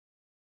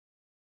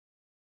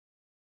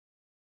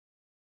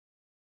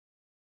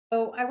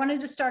So I wanted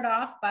to start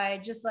off by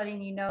just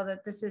letting you know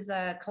that this is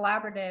a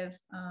collaborative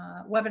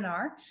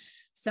webinar.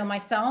 So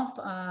myself,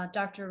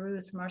 Dr.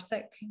 Ruth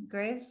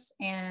Marcec-Greaves,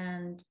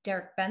 and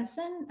Derek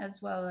Benson,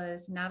 as well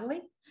as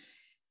Natalie.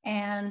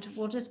 And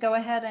we'll just go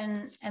ahead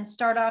and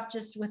start off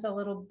just with a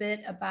little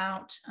bit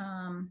about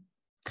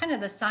kind of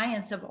the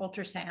science of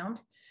ultrasound.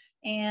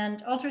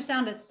 And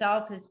ultrasound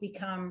itself has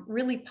become a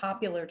really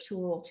popular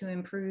tool to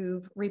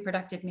improve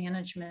reproductive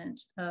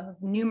management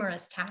of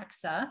numerous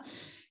taxa,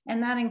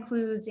 and that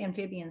includes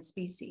amphibian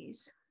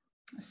species.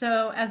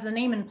 So as the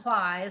name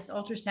implies,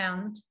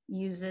 ultrasound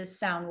uses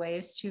sound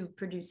waves to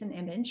produce an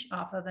image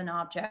off of an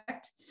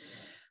object.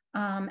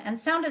 And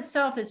sound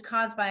itself is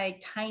caused by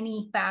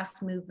tiny,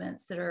 fast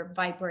movements that are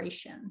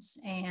vibrations.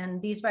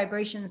 And these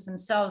vibrations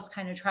themselves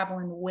kind of travel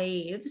in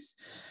waves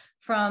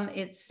from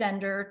its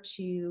sender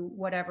to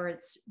whatever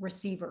its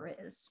receiver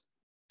is.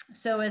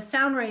 So as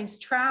sound waves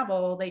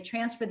travel, they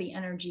transfer the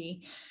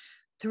energy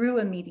through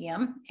a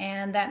medium,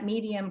 and that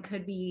medium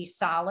could be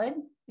solid,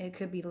 it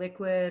could be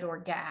liquid or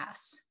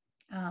gas.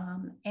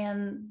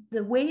 And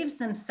the waves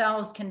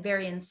themselves can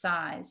vary in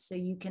size. So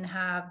you can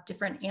have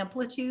different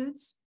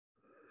amplitudes.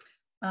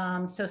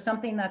 So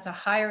something that's a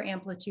higher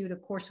amplitude,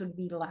 of course, would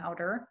be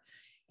louder.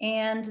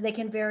 And they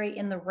can vary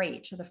in the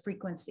rate or the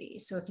frequency.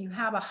 So if you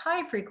have a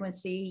high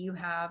frequency, you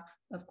have,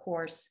 of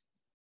course,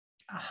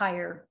 a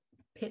higher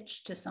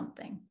pitch to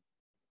something.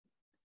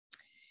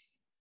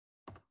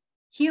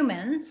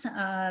 Humans,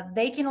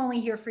 they can only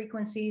hear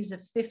frequencies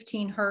of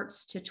 15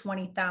 hertz to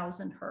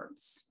 20,000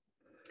 hertz.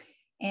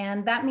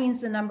 And that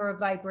means the number of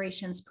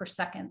vibrations per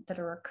second that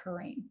are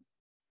occurring.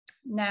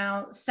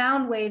 Now,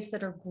 sound waves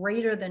that are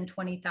greater than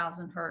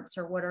 20,000 hertz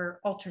are what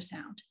are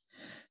ultrasound.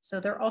 So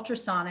they're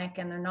ultrasonic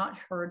and they're not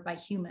heard by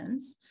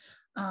humans.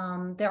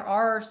 There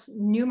are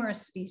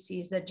numerous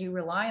species that do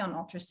rely on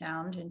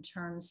ultrasound in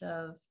terms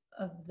of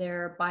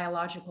their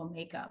biological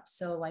makeup.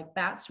 So like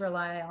bats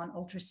rely on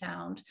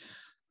ultrasound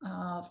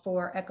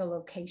for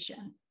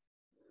echolocation.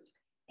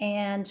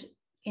 And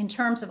in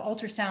terms of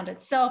ultrasound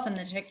itself and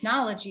the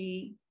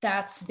technology,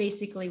 that's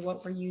basically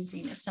what we're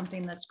using, is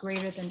something that's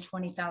greater than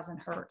 20,000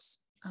 hertz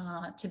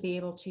to be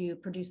able to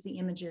produce the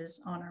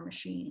images on our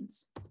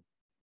machines.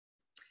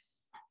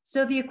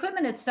 So the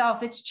equipment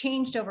itself, it's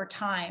changed over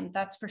time,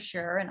 that's for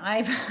sure. And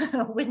I've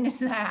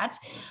witnessed that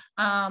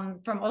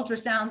from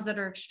ultrasounds that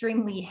are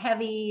extremely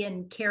heavy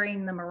and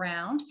carrying them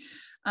around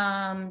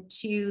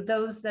to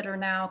those that are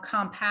now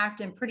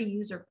compact and pretty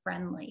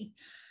user-friendly.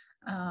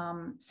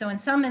 So in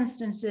some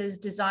instances,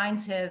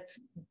 designs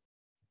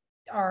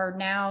are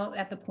now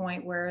at the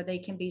point where they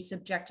can be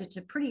subjected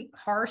to pretty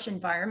harsh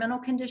environmental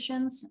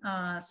conditions.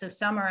 So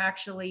some are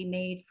actually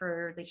made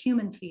for the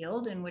human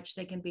field, in which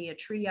they can be a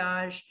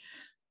triage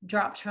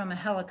dropped from a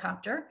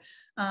helicopter.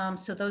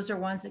 So those are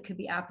ones that could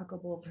be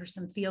applicable for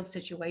some field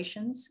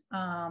situations.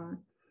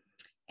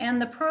 And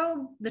the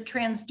probe, the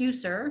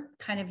transducer,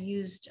 kind of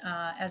used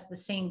as the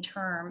same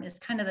term, is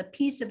kind of the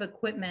piece of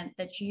equipment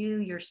that you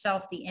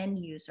yourself, the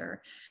end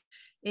user,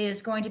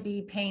 is going to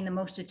be paying the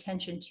most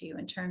attention to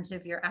in terms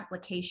of your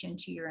application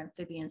to your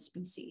amphibian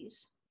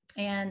species.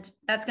 And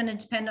that's going to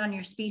depend on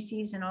your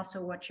species and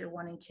also what you're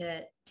wanting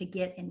to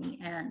get in the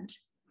end.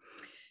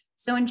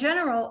 So in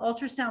general,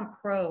 ultrasound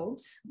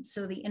probes,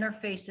 so the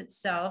interface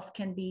itself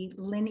can be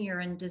linear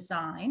in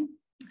design.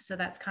 So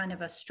that's kind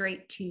of a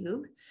straight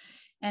tube.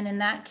 And in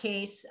that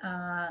case,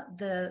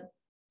 the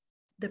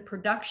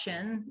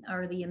production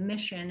or the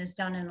emission is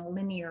done in a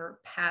linear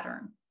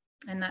pattern.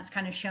 And that's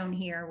kind of shown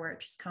here, where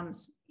it just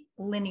comes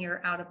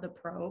linear out of the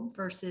probe,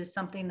 versus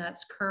something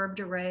that's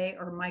curved array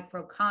or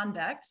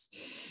microconvex,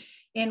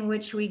 in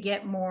which we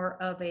get more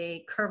of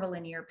a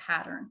curvilinear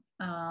pattern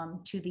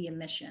to the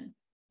emission.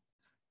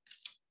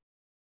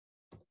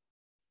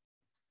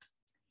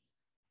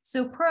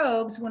 So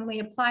probes, when we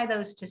apply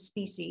those to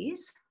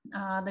species,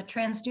 the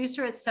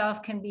transducer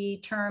itself can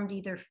be termed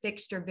either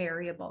fixed or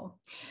variable.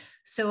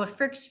 So a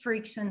fixed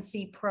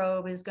frequency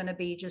probe is going to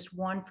be just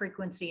one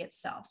frequency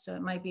itself. So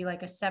it might be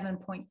like a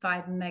 7.5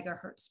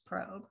 megahertz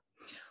probe.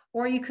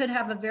 Or you could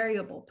have a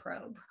variable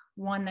probe,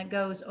 one that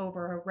goes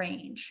over a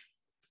range.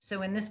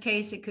 So in this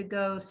case, it could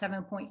go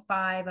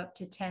 7.5 up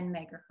to 10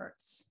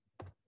 megahertz.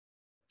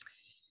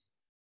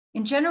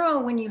 In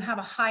general, when you have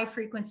a high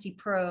frequency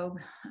probe,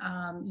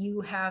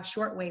 you have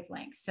short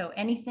wavelengths. So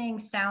anything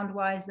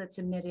sound-wise that's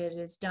emitted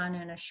is done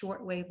in a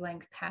short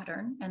wavelength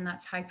pattern, and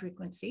that's high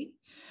frequency.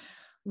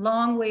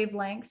 Long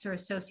wavelengths are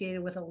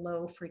associated with a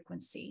low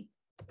frequency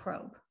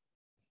probe.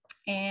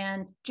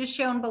 And just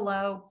shown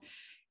below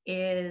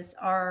is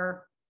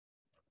our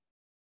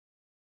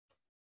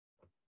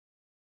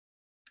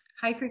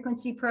high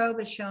frequency probe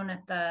is shown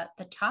at the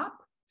top.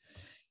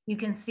 You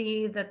can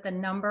see that the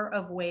number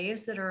of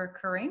waves that are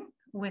occurring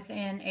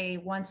within a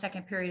 1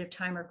 second period of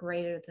time are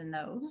greater than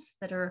those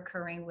that are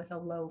occurring with a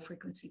low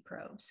frequency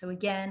probe. So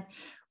again,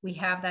 we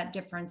have that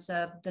difference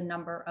of the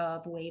number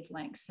of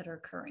wavelengths that are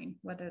occurring,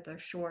 whether they're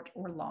short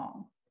or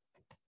long.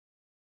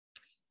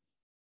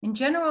 In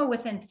general,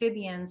 with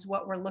amphibians,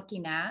 what we're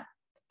looking at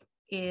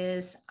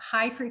is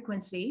high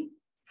frequency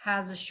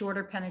has a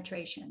shorter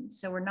penetration.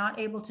 So we're not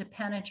able to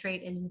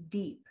penetrate as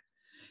deep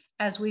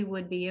as we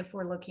would be if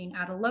we're looking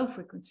at a low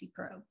frequency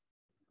probe.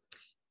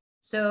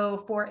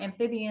 So for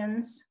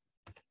amphibians,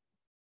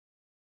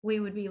 we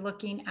would be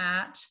looking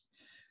at,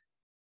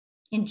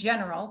 in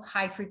general,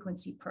 high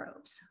frequency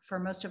probes for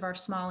most of our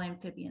small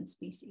amphibian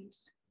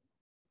species.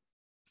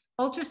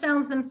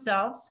 Ultrasounds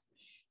themselves,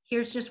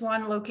 here's just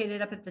one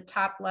located up at the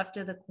top left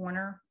of the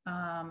corner.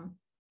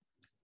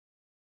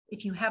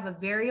 If you have a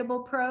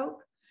variable probe,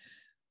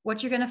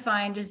 what you're going to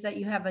find is that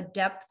you have a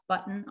depth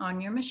button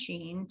on your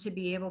machine to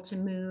be able to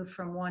move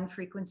from one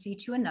frequency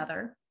to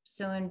another.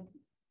 So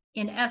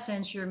in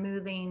essence, you're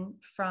moving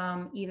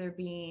from either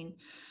being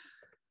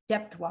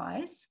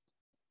depth-wise.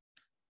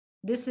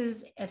 This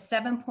is a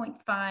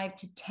 7.5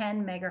 to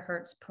 10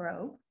 megahertz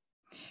probe.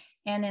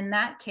 And in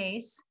that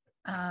case,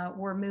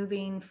 we're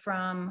moving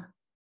from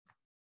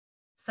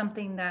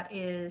something that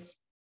is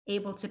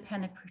able to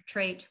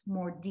penetrate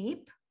more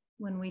deep,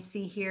 when we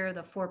see here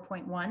the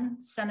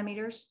 4.1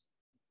 centimeters,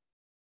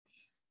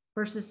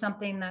 versus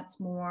something that's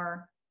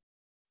more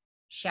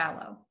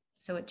shallow,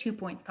 so at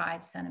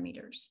 2.5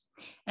 centimeters.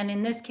 And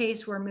in this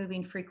case, we're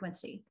moving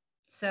frequency.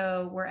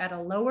 So we're at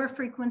a lower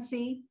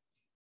frequency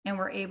and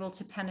we're able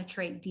to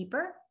penetrate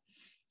deeper.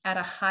 At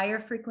a higher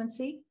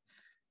frequency,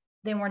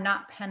 then we're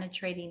not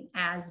penetrating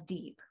as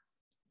deep.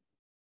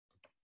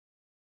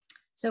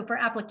 So for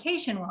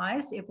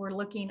application-wise, if we're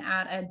looking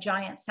at a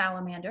giant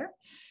salamander,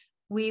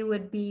 we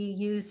would be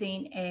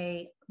using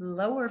a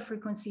lower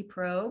frequency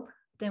probe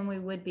than we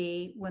would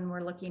be when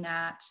we're looking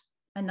at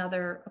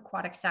another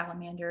aquatic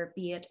salamander,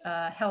 be it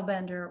a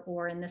hellbender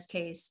or in this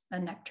case, a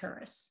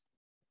necturus.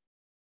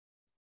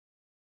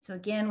 So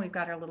again, we've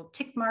got our little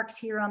tick marks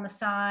here on the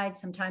side.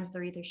 Sometimes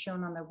they're either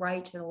shown on the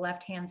right to the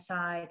left-hand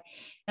side,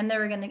 and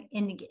they're going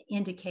to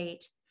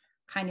indicate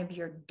kind of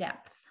your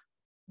depth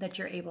that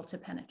you're able to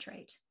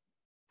penetrate.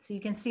 So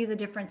you can see the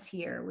difference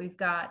here. We've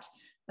got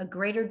a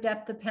greater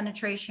depth of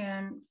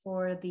penetration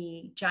for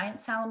the giant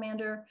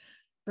salamander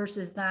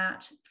versus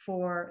that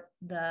for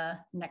the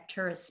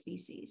necturus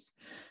species.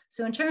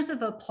 So in terms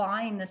of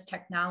applying this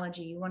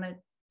technology, you want to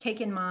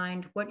take in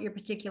mind what your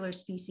particular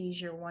species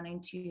you're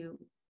wanting to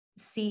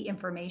see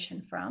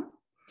information from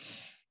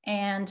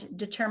and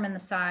determine the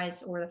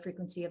size or the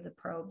frequency of the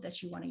probe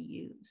that you want to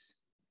use.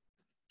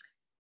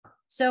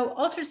 So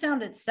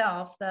ultrasound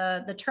itself,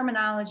 the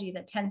terminology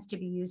that tends to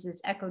be used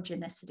is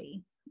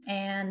echogenicity.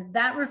 And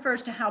that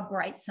refers to how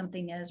bright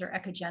something is, or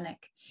echogenic.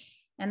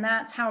 And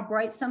that's how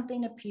bright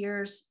something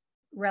appears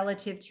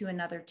relative to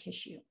another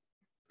tissue.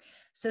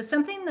 So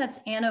something that's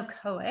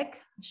anechoic,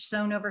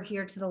 shown over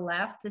here to the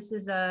left, this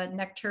is a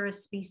necturus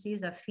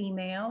species, a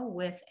female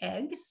with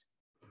eggs.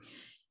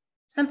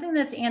 Something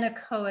that's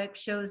anechoic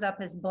shows up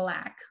as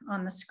black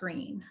on the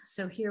screen.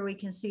 So here we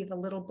can see the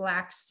little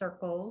black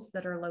circles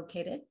that are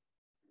located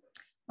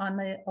on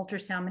the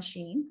ultrasound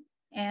machine.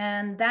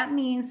 And that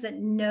means that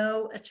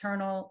no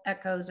eternal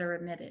echoes are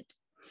emitted.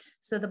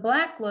 So the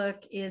black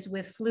look is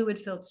with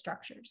fluid-filled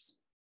structures.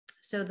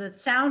 So the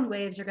sound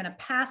waves are going to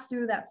pass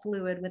through that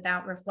fluid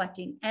without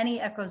reflecting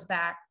any echoes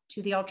back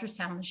to the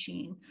ultrasound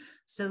machine.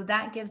 So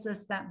that gives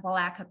us that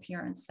black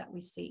appearance that we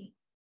see.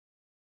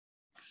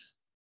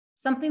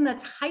 Something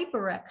that's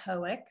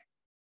hyperechoic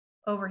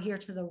over here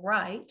to the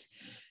right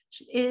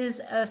is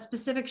a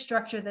specific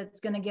structure that's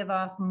going to give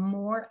off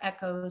more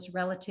echoes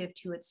relative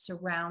to its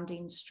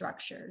surrounding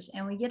structures.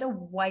 And we get a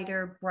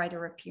whiter,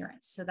 brighter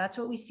appearance. So that's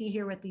what we see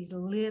here with these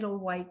little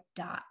white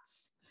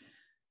dots.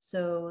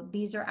 So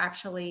these are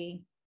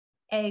actually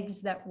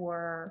eggs that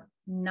were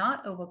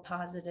not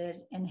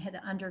oviposited and had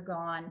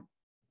undergone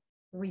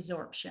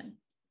resorption.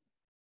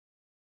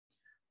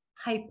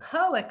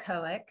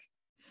 Hypoechoic,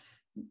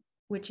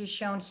 which is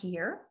shown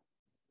here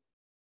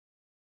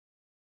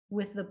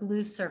with the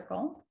blue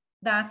circle,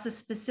 that's a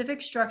specific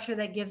structure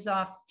that gives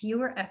off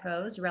fewer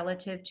echoes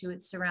relative to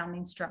its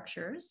surrounding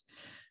structures.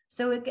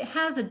 So it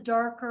has a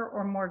darker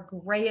or more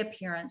gray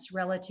appearance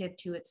relative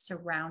to its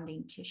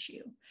surrounding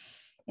tissue.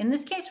 In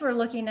this case, we're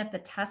looking at the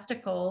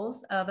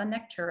testicles of a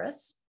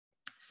necturus.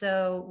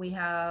 So we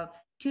have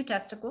two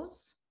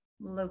testicles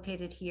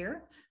located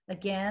here.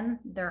 Again,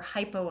 they're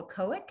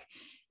hypoechoic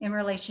in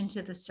relation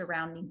to the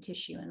surrounding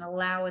tissue and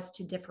allow us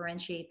to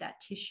differentiate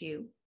that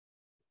tissue.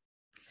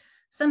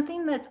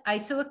 Something that's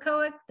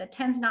isoechoic that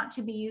tends not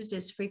to be used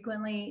as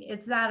frequently,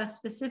 it's that a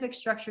specific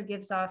structure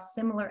gives off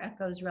similar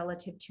echoes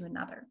relative to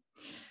another.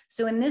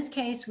 So in this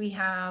case, we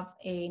have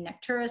a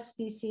necturus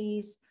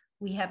species.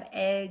 We have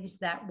eggs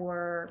that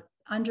were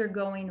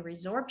undergoing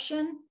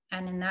resorption.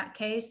 And in that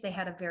case, they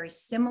had a very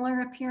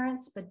similar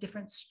appearance, but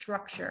different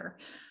structure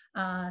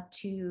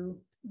to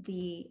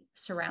the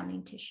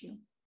surrounding tissue.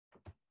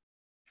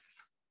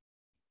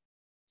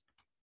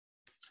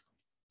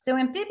 So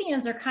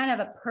amphibians are kind of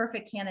the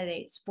perfect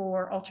candidates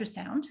for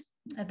ultrasound.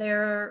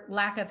 Their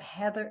lack of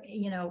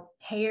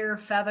hair,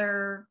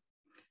 feather,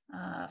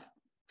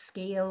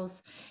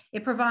 scales,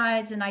 it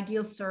provides an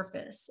ideal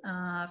surface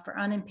for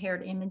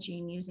unimpaired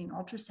imaging using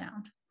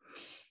ultrasound.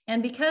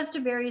 And because to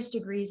various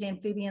degrees,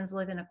 amphibians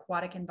live in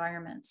aquatic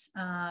environments,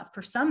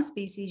 for some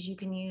species, you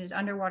can use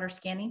underwater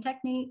scanning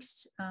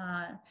techniques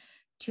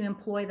to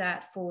employ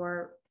that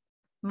for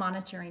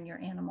monitoring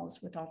your animals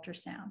with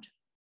ultrasound.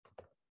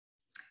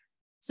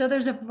 So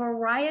there's a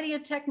variety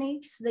of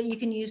techniques that you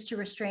can use to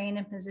restrain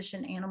and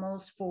position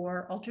animals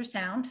for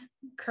ultrasound.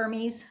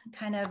 Kermes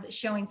kind of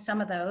showing some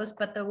of those,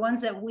 but the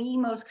ones that we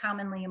most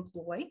commonly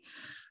employ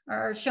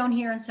are shown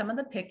here in some of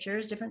the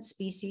pictures, different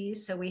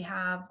species. So we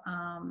have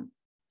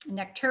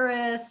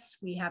Necturus,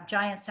 we have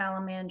giant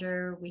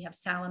salamander, we have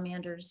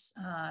salamanders,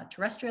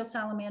 terrestrial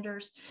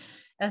salamanders,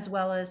 as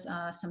well as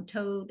some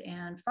toad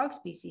and frog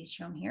species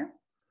shown here.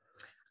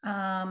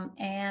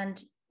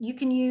 And you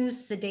can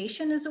use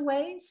sedation as a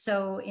way.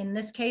 So in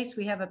this case,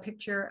 we have a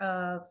picture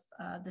of,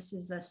 this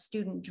is a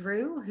student,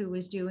 Drew, who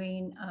was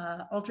doing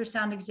an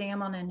ultrasound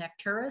exam on a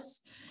Necturus.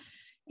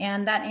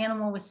 And that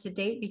animal was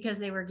sedate because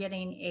they were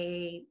getting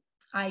a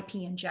IP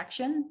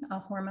injection, a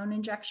hormone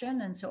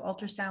injection. And so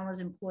ultrasound was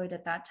employed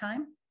at that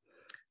time.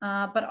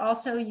 But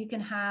also you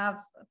can have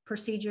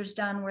procedures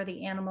done where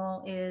the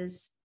animal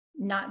is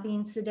not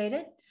being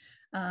sedated.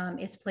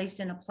 It's placed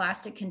in a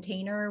plastic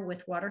container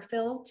with water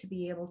fill to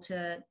be able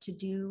to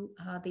do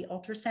the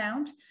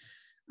ultrasound.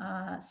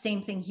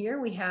 Same thing here.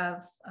 We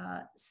have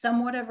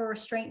somewhat of a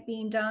restraint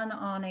being done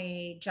on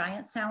a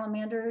giant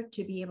salamander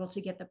to be able to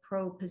get the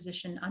probe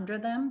position under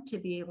them to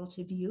be able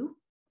to view.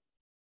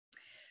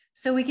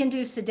 So we can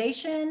do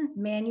sedation,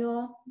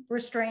 manual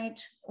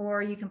restraint,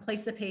 or you can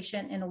place the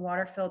patient in a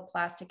water-filled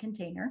plastic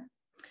container.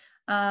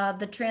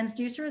 The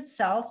transducer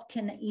itself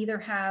can either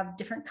have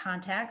different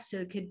contacts, so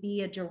it could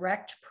be a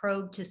direct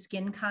probe to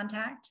skin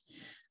contact,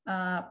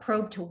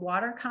 probe to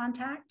water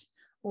contact,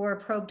 or a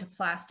probe to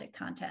plastic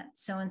content.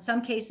 So in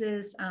some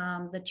cases,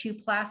 the two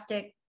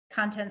plastic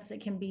contents that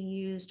can be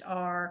used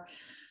are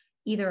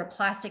either a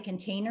plastic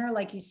container,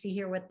 like you see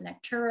here with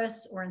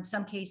Necturus, or in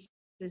some cases,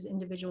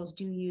 individuals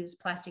do use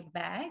plastic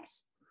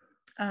bags.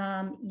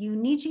 You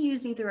need to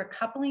use either a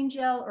coupling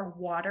gel or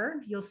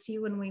water. You'll see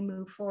when we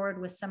move forward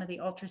with some of the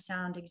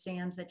ultrasound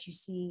exams that you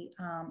see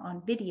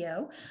on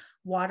video,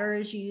 water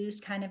is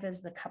used kind of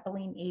as the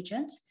coupling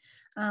agent.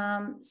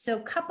 So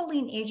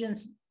coupling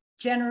agents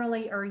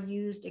generally are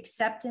used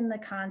except in the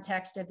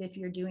context of if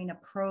you're doing a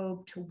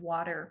probe to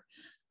water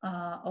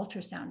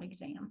ultrasound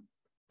exam.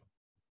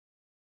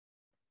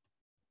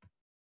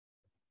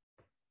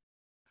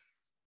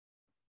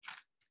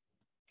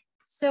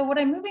 So what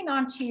I'm moving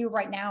on to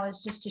right now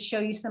is just to show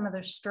you some of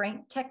the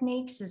strength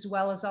techniques as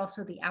well as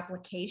also the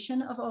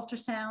application of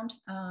ultrasound.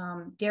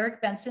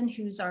 Derek Benson,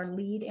 who's our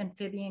lead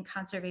amphibian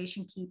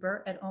conservation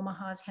keeper at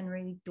Omaha's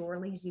Henry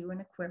Dorley Zoo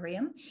and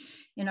Aquarium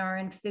in our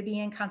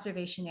amphibian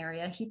conservation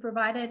area, he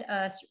provided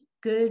us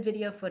good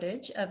video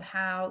footage of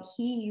how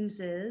he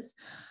uses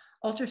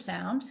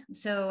ultrasound,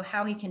 so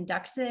how he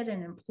conducts it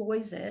and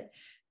employs it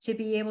to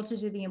be able to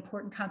do the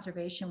important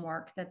conservation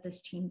work that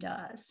this team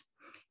does.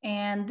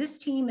 And this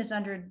team is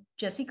under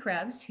Jesse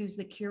Krebs, who's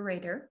the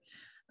curator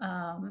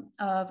of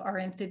our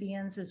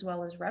amphibians as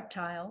well as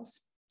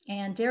reptiles.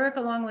 And Derek,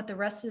 along with the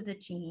rest of the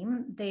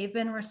team, they've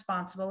been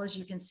responsible, as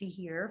you can see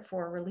here,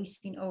 for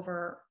releasing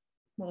over,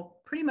 well,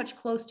 pretty much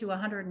close to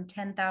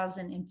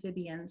 110,000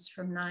 amphibians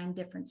from 9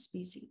 different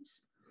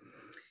species.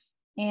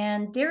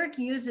 And Derek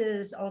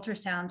uses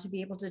ultrasound to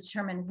be able to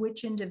determine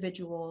which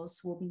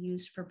individuals will be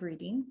used for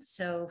breeding.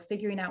 So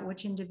figuring out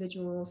which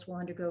individuals will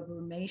undergo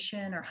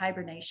brumation or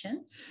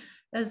hibernation,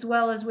 as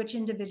well as which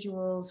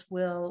individuals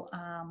will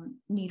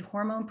need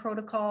hormone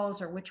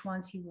protocols or which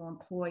ones he will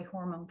employ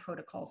hormone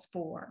protocols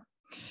for.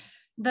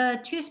 The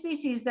 2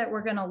 species that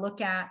we're going to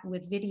look at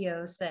with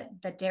videos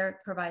that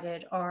Derek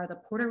provided are the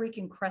Puerto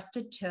Rican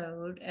crested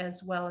toad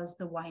as well as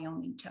the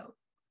Wyoming toad.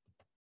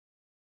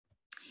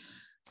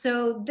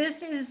 So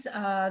this is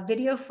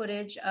video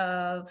footage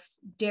of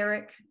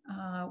Derek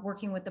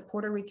working with the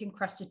Puerto Rican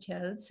crested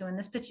toad. So in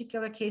this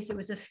particular case, it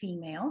was a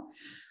female,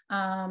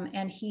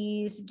 and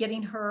he's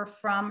getting her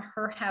from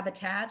her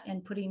habitat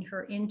and putting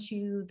her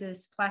into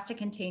this plastic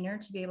container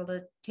to be able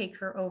to take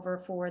her over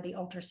for the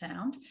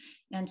ultrasound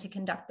and to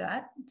conduct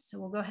that. So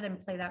we'll go ahead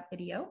and play that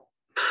video.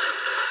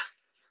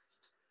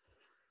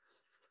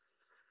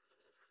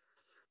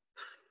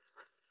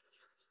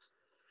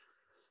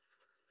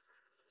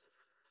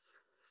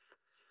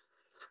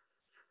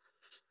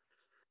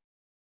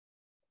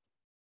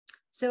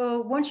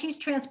 So once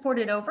she's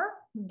transported over,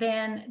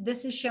 then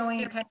this is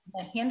showing kind of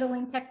the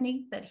handling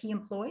technique that he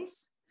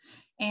employs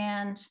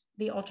and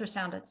the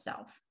ultrasound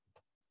itself.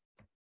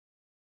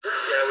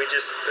 Yeah, we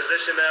just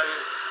position them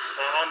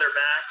on their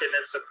back and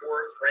then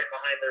support right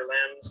behind their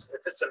limbs.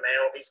 If it's a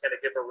male, he's going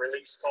to give a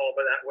release call,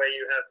 but that way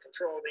you have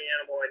control of the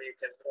animal and you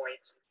can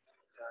point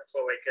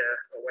cloaca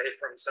away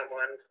from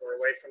someone or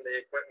away from the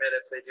equipment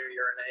if they do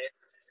urinate.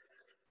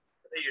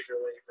 They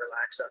usually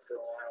relax after a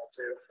while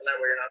too. And that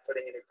way you're not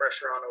putting any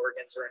pressure on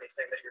organs or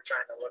anything that you're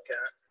trying to look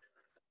at.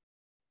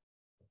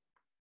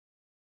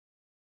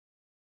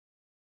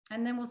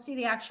 And then we'll see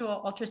the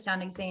actual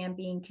ultrasound exam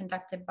being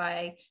conducted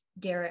by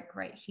Derek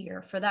right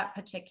here for that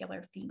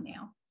particular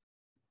female.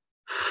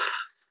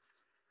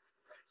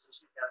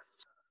 So she's got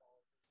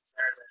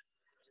there that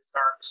just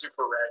aren't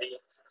super ready.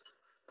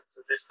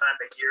 So this time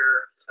of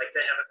year, like they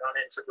haven't gone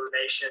into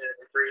brumation and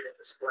they breed in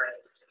the spring.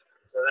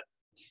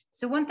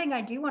 So one thing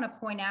I do want to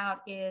point out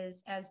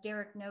is, as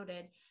Derek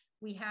noted,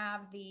 we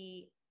have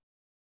the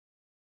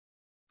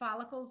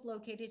follicles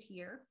located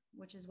here,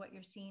 which is what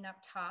you're seeing up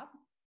top,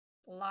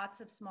 lots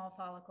of small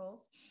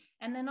follicles.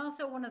 And then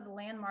also one of the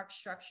landmark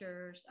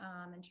structures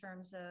in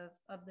terms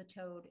of the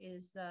toad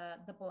is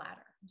the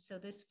bladder. So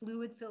this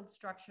fluid-filled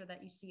structure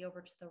that you see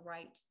over to the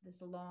right,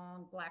 this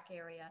long black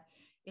area,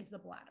 is the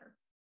bladder.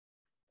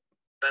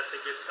 That's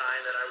a good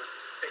sign that I would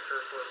pick her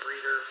for a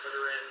breeder, put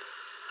her in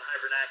a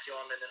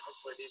hibernaculum, and then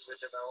hopefully these would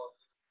develop.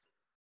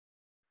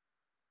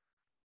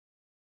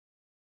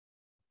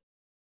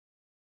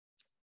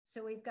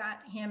 So we've got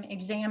him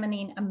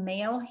examining a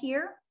male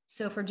here.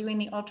 So for doing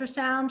the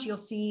ultrasound, you'll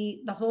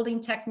see the holding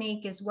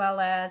technique, as well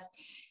as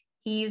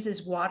he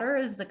uses water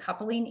as the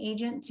coupling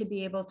agent to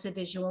be able to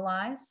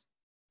visualize.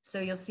 So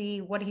you'll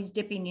see what he's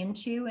dipping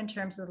into in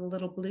terms of the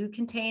little blue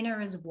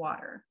container is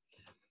water.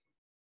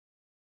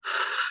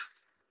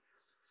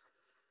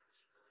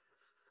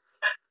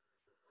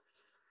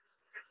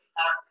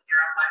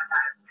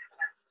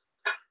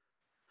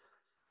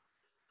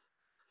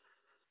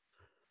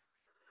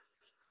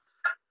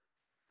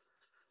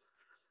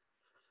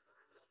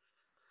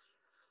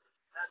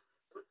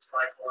 Looks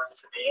like one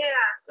to me. Yeah.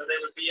 So they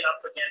would be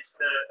up against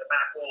the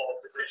back wall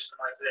position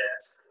like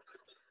this.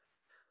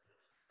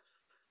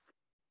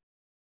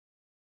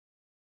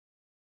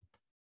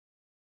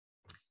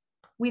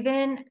 We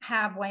then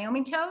have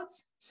Wyoming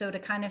toads. So to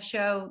kind of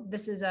show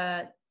this is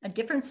a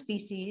different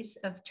species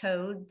of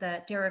toad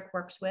that Derek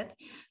works with,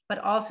 but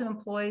also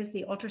employs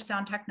the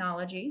ultrasound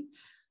technology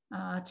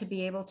to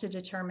be able to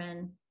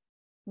determine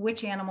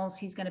which animals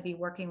he's going to be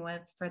working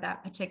with for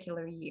that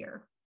particular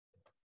year.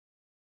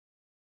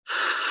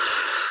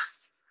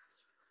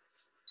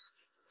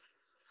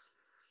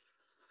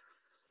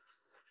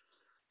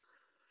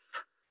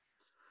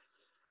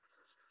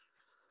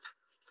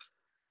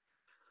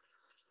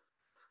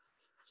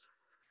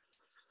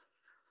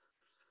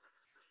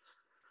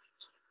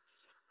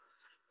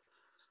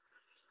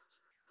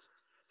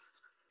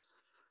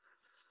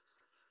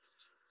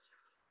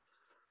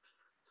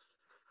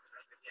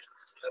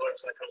 It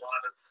looks like a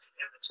lot of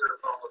immature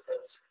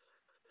follicles.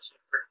 She's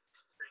pretty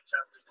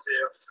tough to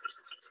do.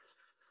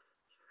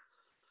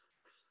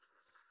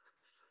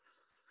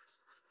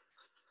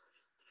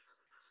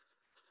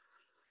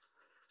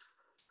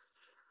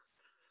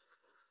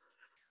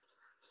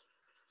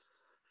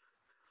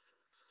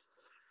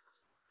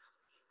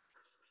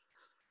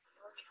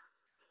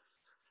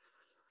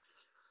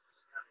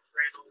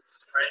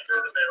 Right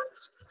through the middle.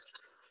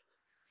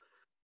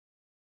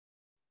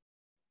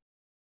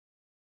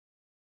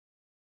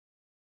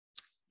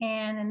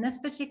 And in this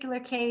particular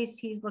case,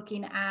 he's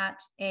looking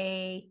at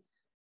a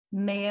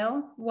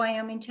male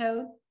Wyoming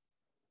toad.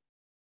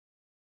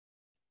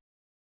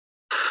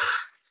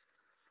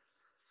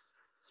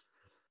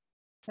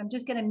 So I'm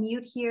just going to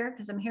mute here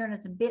because I'm hearing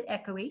it's a bit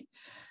echoey.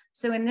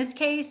 So in this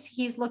case,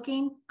 he's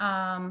looking,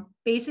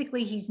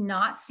 basically he's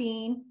not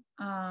seeing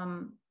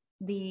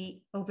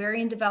the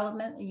ovarian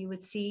development that you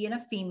would see in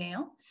a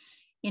female.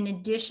 In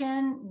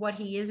addition, what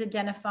he is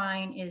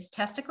identifying is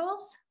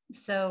testicles.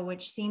 So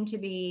which seem to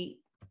be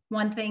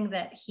one thing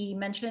that he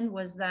mentioned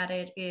was that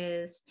it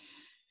is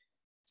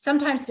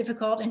sometimes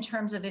difficult in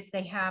terms of if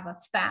they have a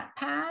fat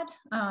pad.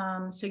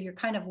 So you're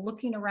kind of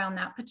looking around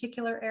that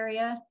particular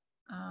area.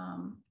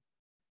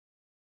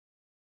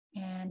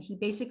 And he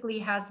basically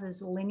has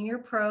this linear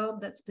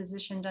probe that's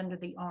positioned under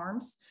the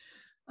arms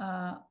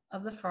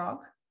of the frog,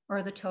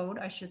 or the toad,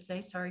 I should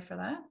say, sorry for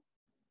that.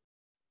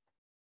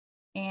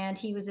 And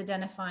he was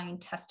identifying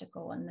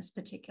testicle in this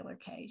particular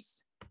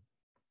case.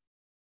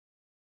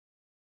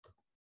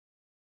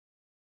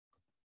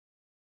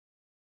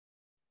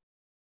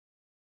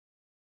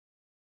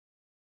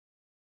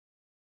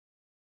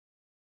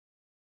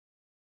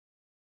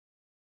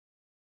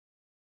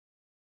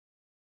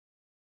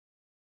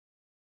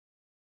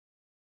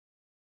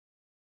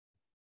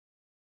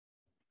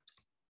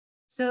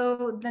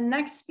 So the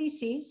next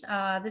species,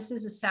 this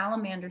is a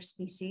salamander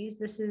species.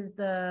 This is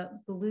the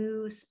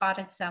blue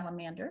spotted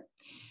salamander.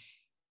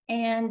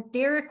 And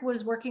Derek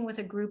was working with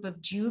a group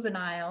of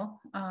juvenile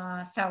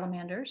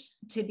salamanders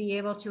to be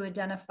able to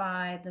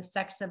identify the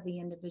sex of the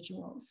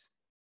individuals.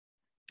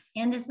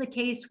 And as the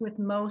case with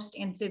most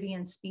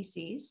amphibian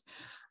species,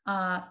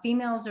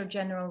 females are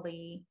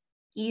generally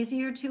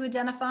easier to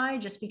identify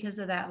just because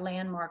of that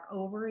landmark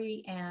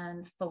ovary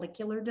and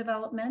follicular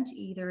development,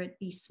 either it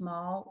be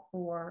small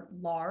or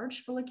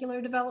large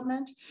follicular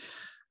development,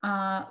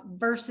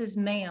 versus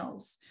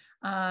males.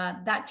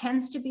 That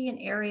tends to be an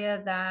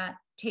area that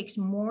takes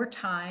more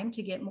time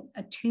to get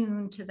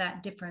attuned to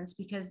that difference,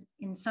 because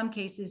in some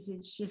cases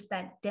it's just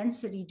that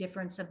density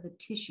difference of the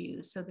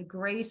tissue, so the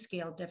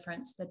grayscale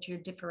difference that you're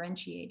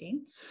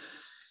differentiating.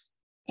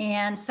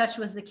 And such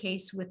was the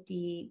case with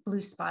the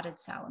blue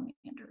spotted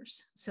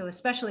salamanders. So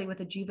especially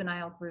with a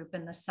juvenile group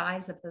and the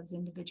size of those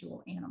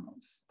individual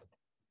animals.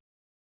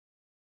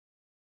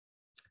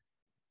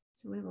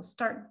 So we will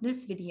start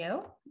this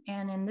video.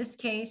 And in this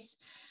case,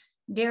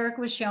 Derek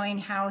was showing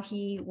how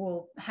he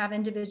will have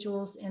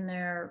individuals in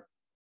their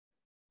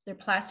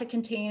plastic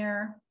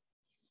container.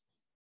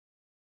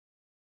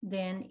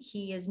 Then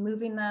he is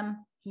moving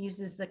them. He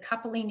uses the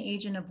coupling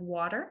agent of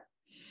water.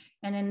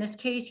 And in this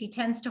case, he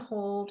tends to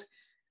hold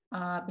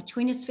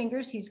between his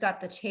fingers. He's got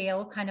the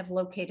tail kind of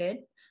located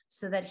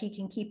so that he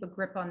can keep a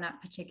grip on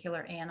that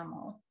particular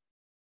animal.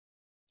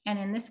 And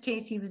in this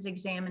case, he was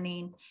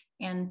examining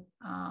and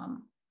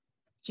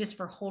just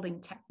for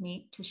holding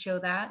technique to show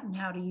that and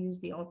how to use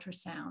the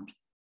ultrasound.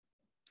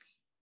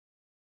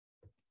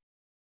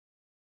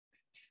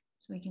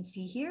 So we can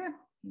see here,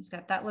 he's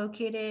got that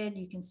located.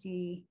 You can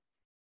see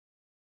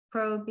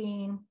probe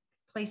being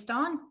placed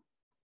on.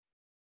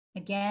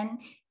 Again,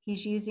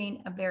 he's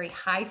using a very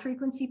high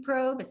frequency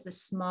probe. It's a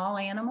small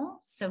animal,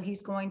 so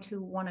he's going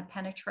to want to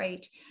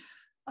penetrate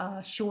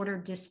a shorter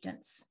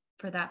distance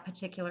for that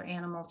particular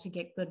animal to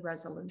get good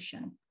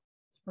resolution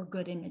or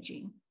good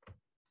imaging.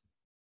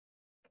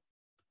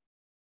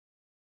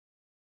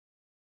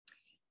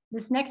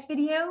 This next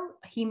video,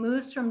 he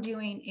moves from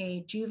doing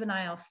a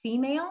juvenile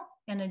female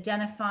and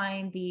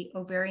identifying the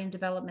ovarian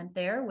development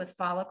there with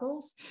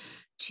follicles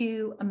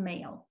to a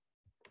male.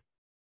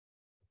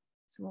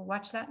 So we'll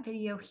watch that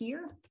video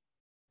here.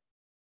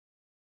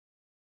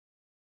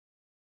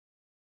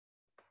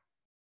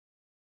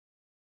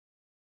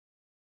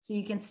 So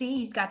you can see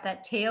he's got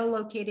that tail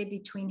located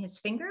between his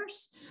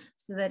fingers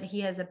so that he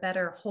has a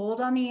better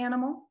hold on the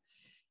animal.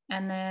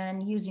 And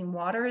then using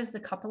water as the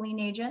coupling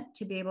agent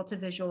to be able to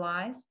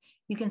visualize.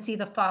 You can see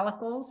the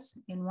follicles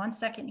in 1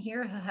 second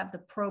here. He'll have the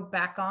probe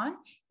back on.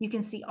 You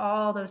can see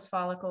all those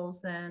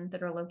follicles then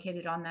that are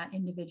located on that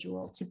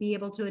individual to be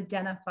able to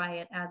identify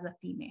it as a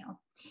female.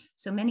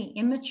 So many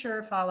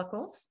immature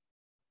follicles.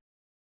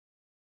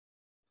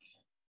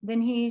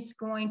 Then he's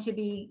going to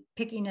be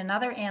picking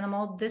another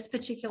animal. This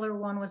particular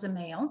one was a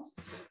male.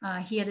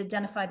 He had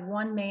identified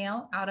one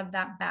male out of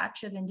that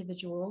batch of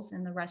individuals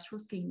and the rest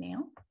were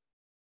female.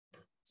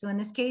 So in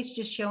this case,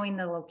 just showing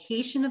the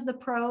location of the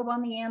probe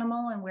on the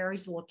animal and where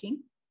he's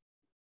looking.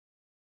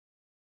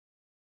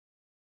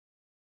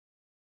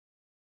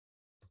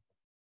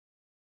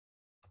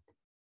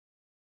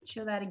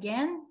 Show that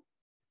again.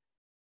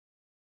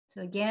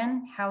 So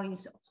again, how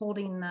he's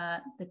holding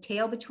the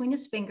tail between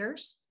his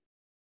fingers.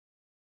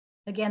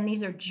 Again,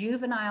 these are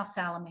juvenile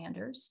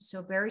salamanders,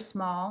 so very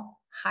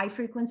small, high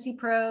frequency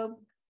probe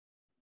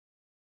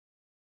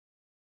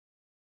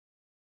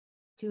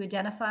to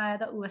identify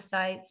the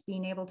oocytes,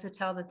 being able to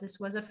tell that this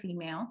was a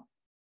female.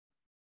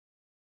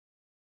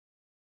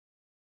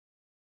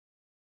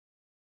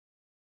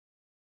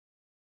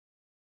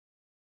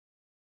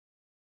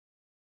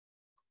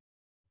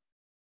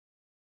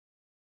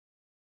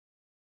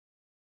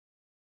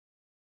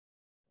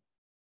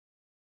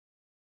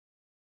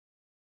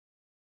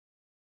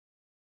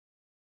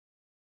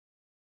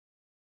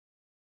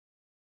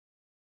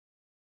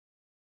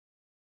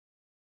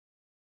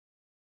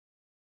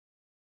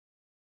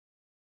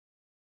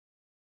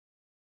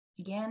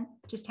 Again,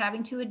 just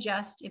having to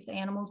adjust if the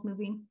animal's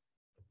moving.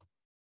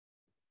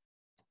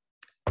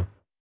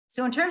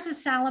 So in terms of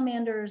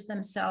salamanders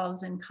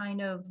themselves and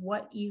kind of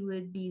what you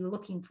would be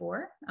looking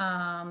for,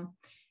 I'm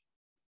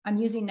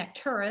using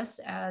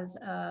Necturus as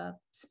a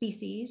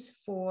species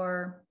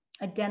for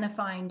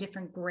identifying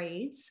different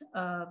grades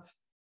of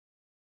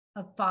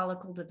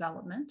follicle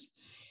development.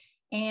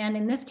 And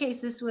in this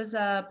case, this was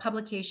a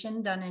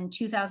publication done in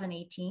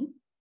 2018.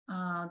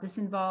 This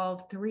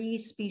involved 3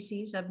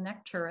 species of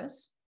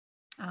Necturus.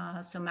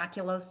 So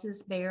maculosus,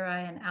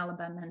 bayeri, and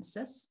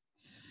alabamensis.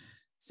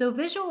 So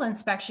visual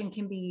inspection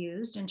can be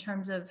used in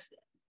terms of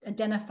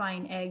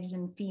identifying eggs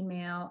in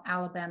female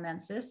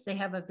alabamensis. They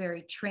have a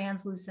very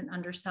translucent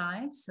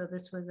underside. So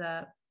this was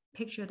a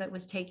picture that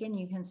was taken.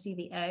 You can see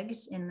the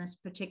eggs in this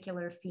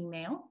particular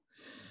female.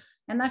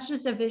 And that's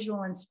just a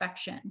visual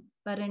inspection.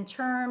 But in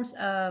terms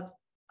of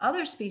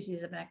other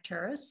species of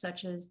Necturus,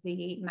 such as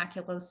the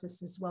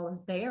maculosus as well as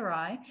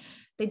bayeri,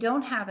 they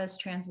don't have as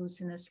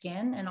translucent a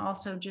skin, and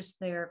also just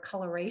their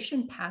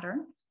coloration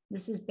pattern.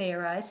 This is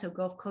bayeri, so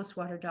Gulf Coast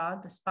water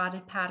dog, the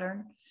spotted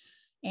pattern,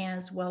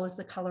 as well as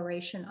the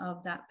coloration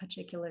of that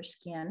particular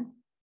skin.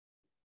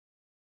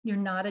 You're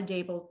not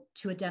able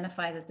to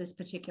identify that this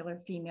particular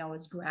female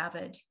is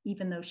gravid,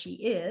 even though she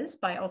is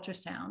by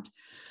ultrasound.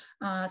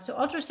 So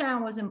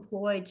ultrasound was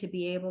employed to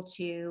be able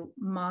to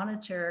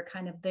monitor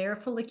kind of their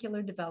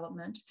follicular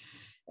development,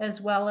 as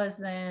well as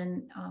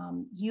then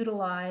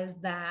utilize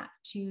that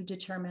to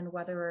determine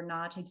whether or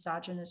not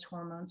exogenous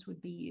hormones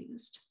would be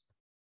used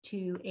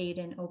to aid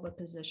in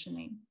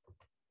ovipositioning.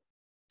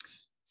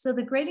 So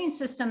the grading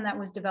system that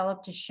was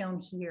developed is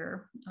shown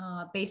here.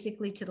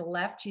 Basically to the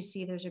left, you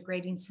see there's a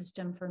grading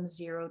system from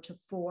 0 to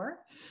 4,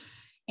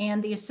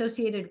 and the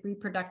associated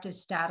reproductive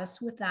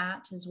status with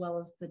that, as well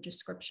as the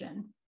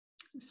description.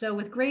 So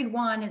with grade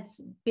 1,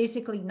 it's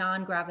basically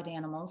non-gravid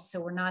animals, so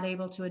we're not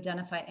able to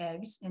identify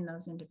eggs in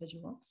those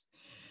individuals.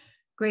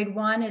 Grade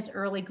 1 is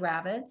early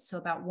gravid, so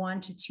about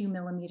 1 to 2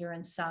 millimeter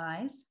in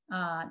size.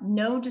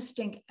 No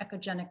distinct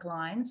echogenic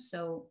lines,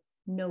 so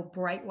no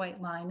bright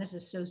white line is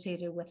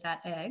associated with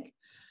that egg.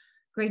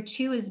 Grade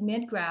 2 is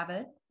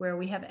mid-gravid, where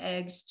we have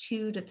eggs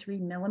 2 to 3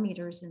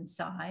 millimeters in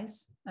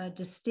size. A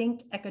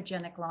distinct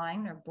echogenic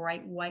line or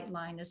bright white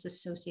line is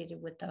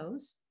associated with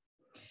those.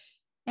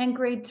 And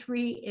grade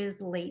 3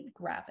 is late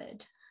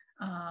gravid,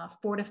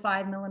 4 to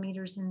 5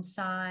 millimeters in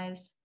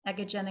size.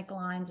 Echogenic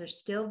lines are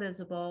still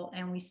visible,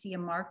 and we see a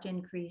marked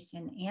increase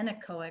in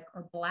anechoic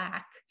or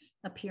black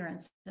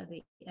appearance of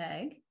the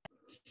egg.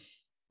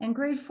 And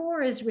grade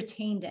 4 is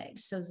retained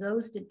eggs. So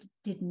those that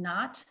did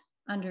not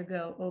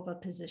undergo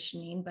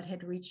ovipositioning but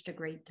had reached a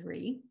grade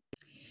 3.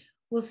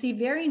 We'll see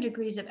varying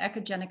degrees of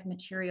echogenic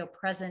material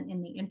present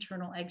in the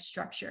internal egg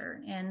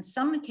structure. In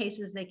some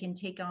cases, they can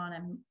take on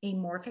an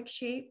amorphic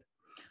shape,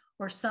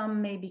 or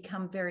some may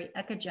become very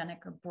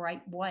echogenic or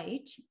bright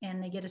white,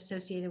 and they get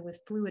associated with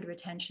fluid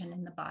retention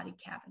in the body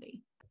cavity.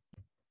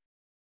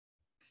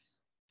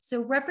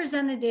 So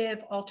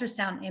representative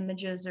ultrasound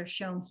images are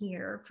shown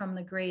here from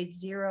the grade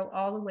 0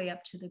 all the way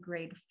up to the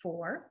grade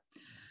 4.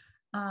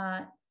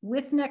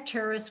 With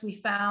Necturus, we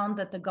found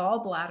that the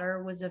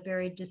gallbladder was a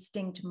very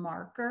distinct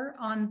marker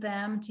on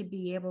them to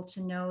be able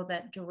to know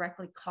that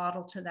directly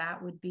caudal to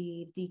that would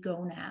be the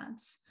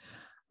gonads.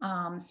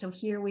 So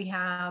here we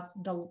have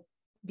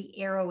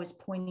the arrow is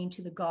pointing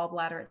to the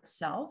gallbladder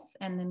itself,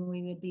 and then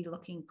we would be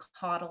looking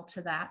caudal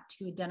to that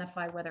to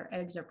identify whether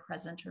eggs are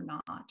present or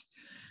not.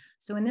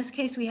 So in this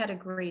case, we had a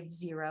grade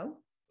 0.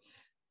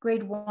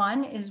 Grade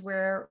 1 is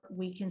where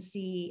we can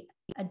see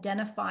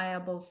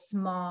identifiable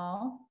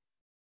small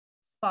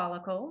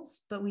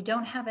follicles, but we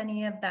don't have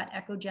any of that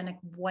echogenic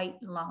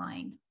white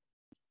line.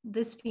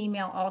 This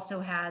female also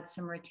had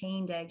some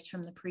retained eggs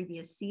from the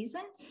previous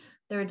season.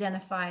 They're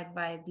identified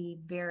by the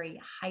very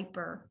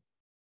hyper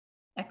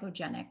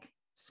echogenic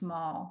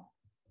small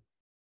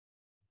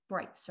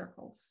bright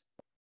circles.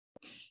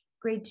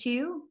 Grade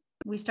 2,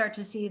 we start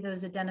to see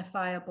those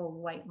identifiable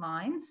white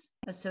lines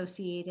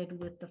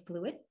associated with the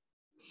fluid,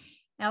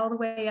 all the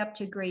way up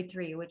to grade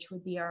 3, which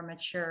would be our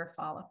mature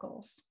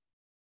follicles.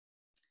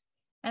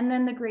 And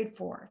then the grade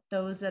 4,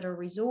 those that are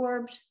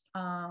resorbed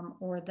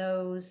or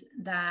those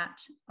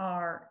that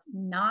are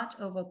not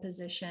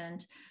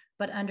ovopositioned,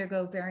 but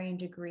undergo varying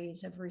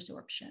degrees of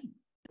resorption.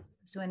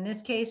 So in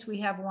this case, we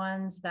have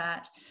ones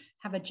that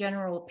have a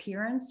general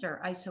appearance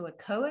or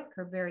isoechoic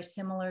or very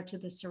similar to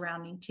the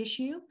surrounding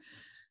tissue,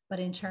 but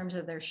in terms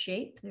of their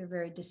shape, they're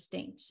very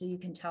distinct. So you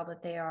can tell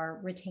that they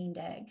are retained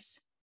eggs.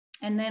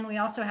 And then we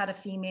also had a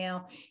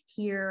female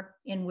here,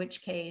 in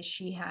which case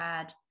she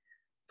had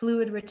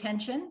fluid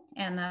retention,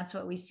 and that's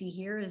what we see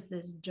here is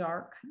this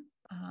dark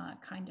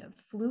kind of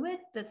fluid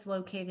that's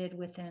located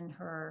within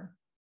her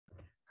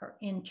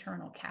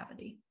internal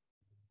cavity.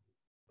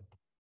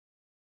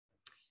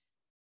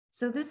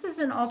 So this is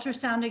an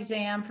ultrasound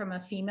exam from a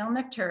female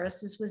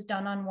Necturus. This was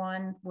done on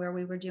one where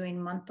we were doing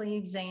monthly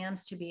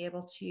exams to be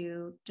able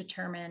to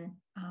determine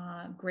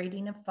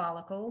grading of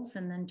follicles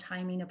and then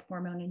timing of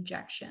hormone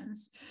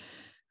injections.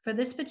 For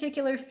this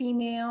particular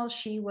female,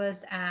 she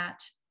was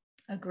at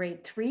a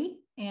grade 3,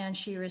 and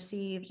she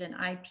received an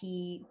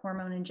IP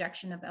hormone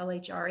injection of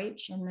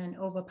LHRH and then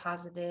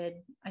oviposited,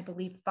 I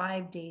believe,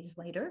 5 days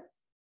later.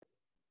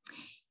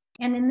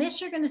 And in this,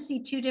 you're going to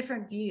see 2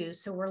 different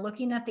views. So we're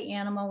looking at the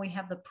animal. We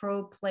have the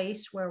probe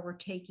placed where we're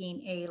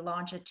taking a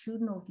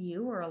longitudinal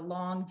view or a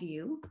long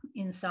view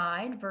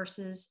inside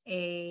versus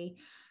a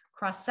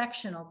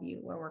cross-sectional view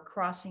where we're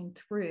crossing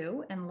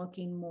through and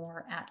looking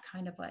more at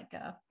kind of like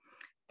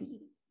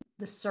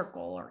the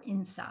circle or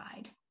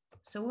inside.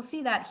 So we'll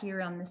see that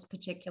here on this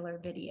particular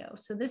video.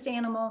 So this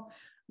animal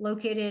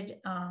located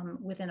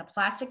within a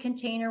plastic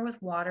container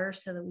with water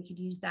so that we could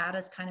use that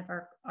as kind of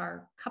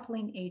our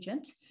coupling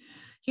agent.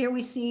 Here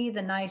we see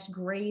the nice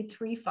grade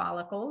 3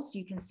 follicles.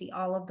 You can see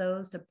all of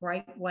those, the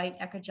bright white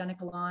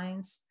echogenic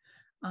lines,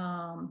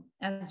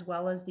 as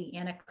well as the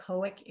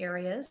anechoic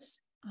areas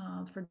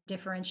for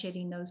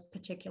differentiating those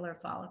particular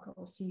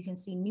follicles. So you can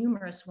see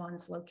numerous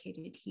ones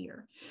located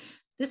here.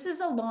 This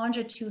is a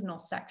longitudinal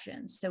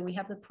section. So we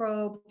have the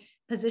probe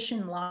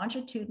positioned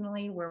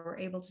longitudinally where we're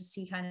able to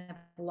see kind of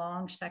a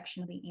long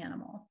section of the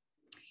animal.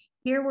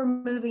 Here we're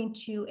moving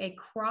to a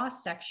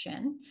cross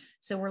section.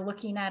 So we're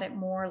looking at it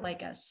more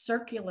like a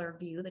circular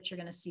view that you're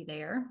going to see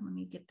there. Let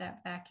me get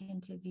that back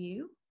into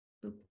view.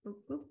 Boop, boop,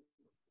 boop.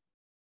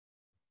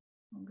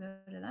 We'll go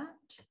to that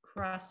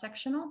cross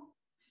sectional.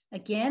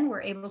 Again,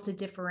 we're able to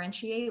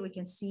differentiate. We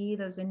can see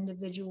those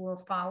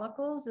individual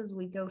follicles as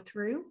we go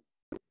through.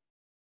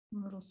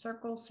 Little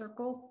circle,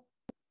 circle,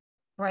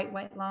 bright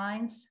white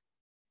lines.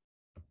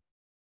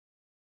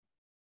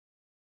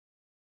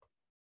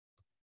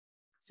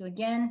 So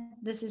again,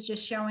 this is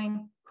just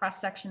showing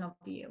cross-sectional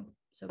view.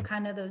 So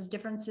kind of those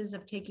differences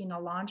of taking a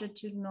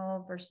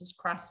longitudinal versus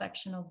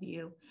cross-sectional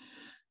view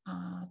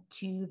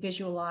to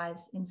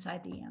visualize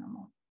inside the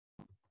animal.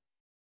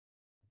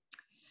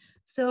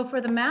 So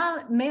for the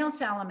male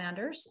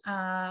salamanders,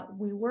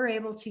 we were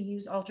able to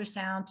use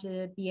ultrasound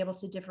to be able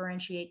to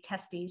differentiate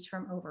testes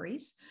from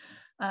ovaries.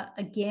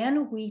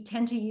 Again, we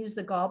tend to use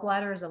the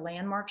gallbladder as a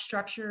landmark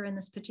structure in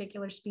this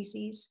particular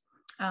species.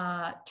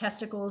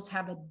 Testicles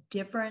have a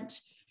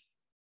different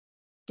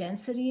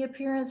density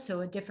appearance,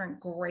 so a different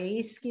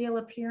grayscale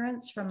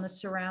appearance from the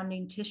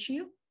surrounding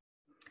tissue.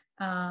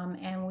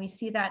 And we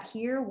see that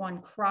here,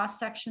 one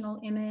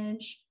cross-sectional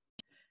image,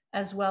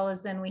 as well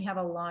as then we have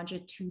a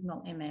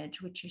longitudinal image,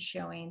 which is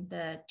showing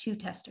the two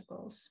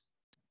testicles.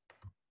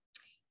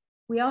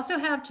 We also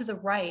have to the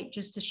right,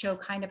 just to show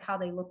kind of how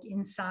they look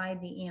inside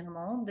the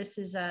animal. This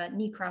is a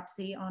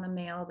necropsy on a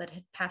male that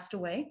had passed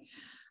away.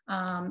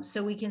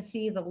 So we can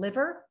see the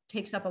liver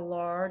takes up a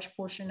large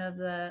portion of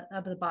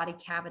the body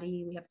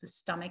cavity. We have the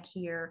stomach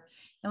here,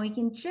 and we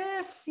can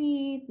just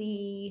see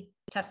the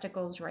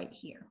testicles right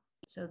here.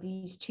 So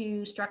these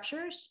two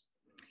structures.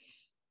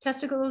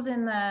 Testicles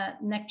in the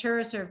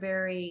Necturus are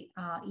very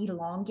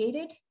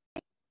elongated.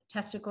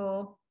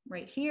 Testicle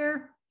right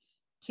here,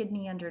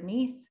 kidney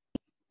underneath.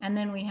 And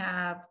then we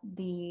have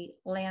the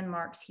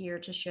landmarks here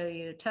to show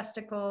you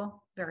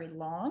testicle, very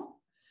long,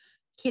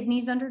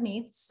 kidneys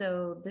underneath.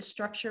 So this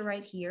structure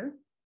right here.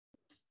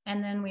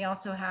 And then we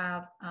also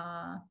have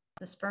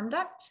the sperm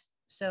duct.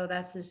 So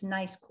that's this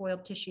nice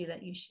coiled tissue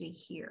that you see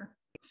here.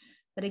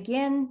 But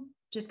again,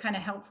 just kind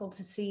of helpful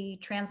to see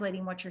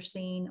translating what you're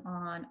seeing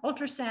on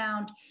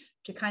ultrasound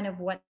to kind of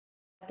what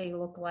they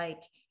look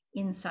like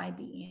inside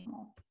the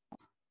animal.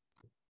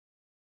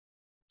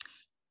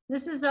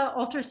 This is an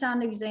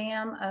ultrasound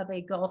exam of a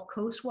Gulf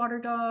Coast water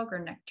dog,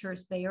 or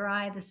Necturus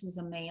bayeri. This is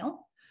a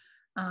male.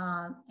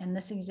 And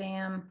this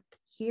exam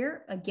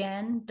here,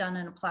 again, done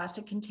in a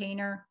plastic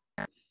container.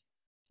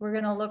 We're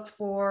going to look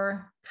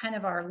for kind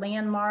of our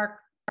landmark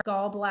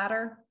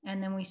gallbladder,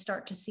 and then we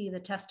start to see the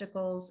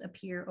testicles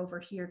appear over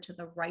here to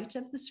the right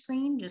of the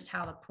screen, just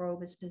how the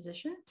probe is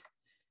positioned.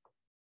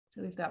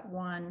 So we've got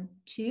 1,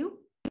 2.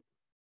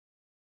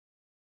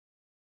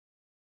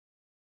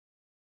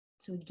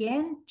 So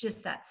again,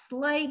 just that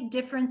slight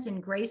difference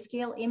in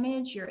grayscale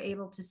image, you're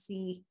able to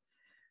see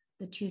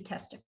the two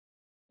testicles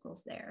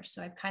there.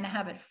 So I kind of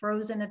have it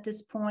frozen at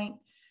this point,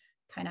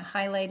 kind of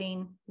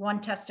highlighting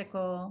one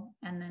testicle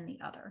and then the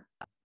other.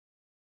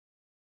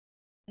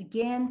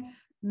 Again,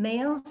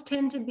 males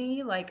tend to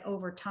be like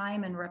over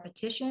time and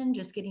repetition,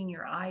 just getting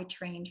your eye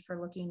trained for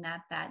looking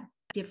at that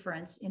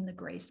difference in the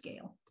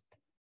grayscale.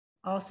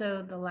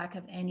 Also, the lack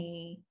of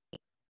any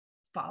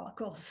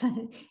follicles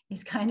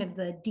is kind of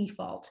the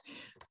default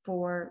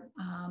for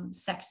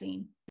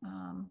sexing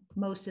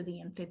most of the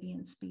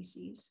amphibian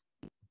species.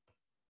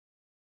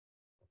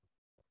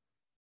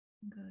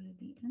 Go to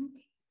the end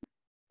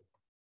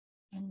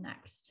and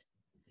next.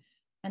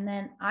 And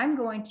then I'm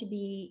going to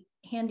be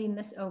handing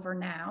this over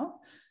now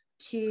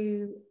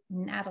to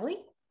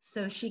Natalie,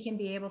 so she can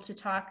be able to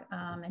talk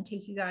and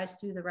take you guys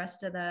through the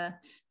rest of the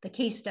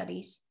case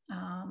studies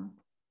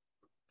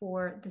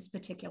for this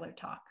particular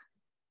talk.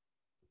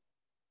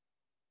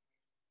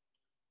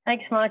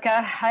 Thanks,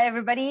 Monica. Hi,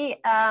 everybody.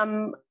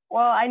 Well,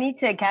 I need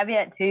to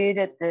caveat too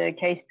that the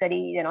case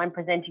study that I'm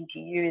presenting to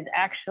you is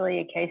actually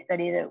a case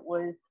study that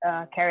was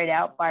carried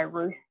out by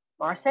Ruth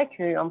Marcec,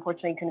 who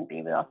unfortunately couldn't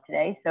be with us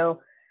today.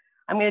 So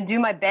I'm going to do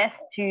my best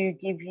to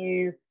give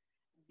you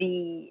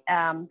the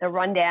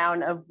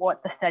rundown of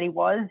what the study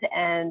was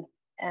and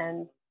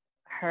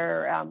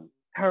her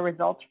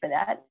results for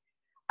that.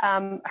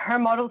 Her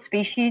model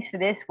species for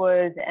this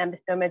was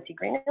Ambystoma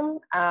tigrinum.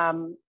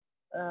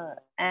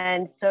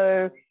 And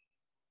so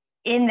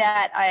in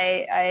that,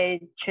 I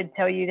should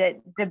tell you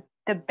that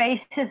the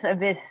basis of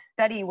this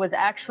study was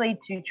actually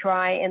to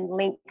try and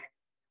link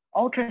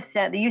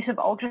ultrasound, the use of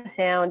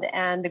ultrasound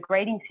and the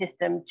grading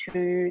system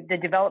to the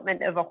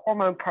development of a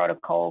hormone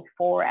protocol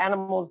for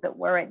animals that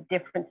were at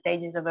different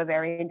stages of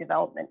ovarian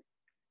development.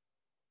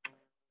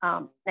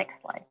 Next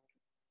slide.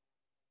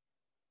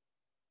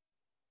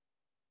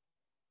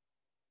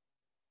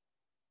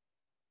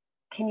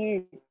 Can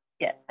you,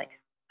 yeah, thanks.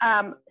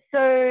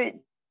 So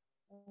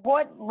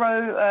what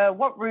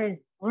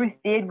Ruth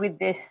did with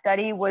this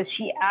study was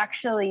she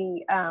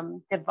actually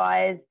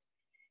devised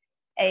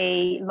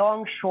a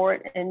long,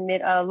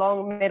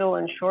 middle,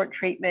 and short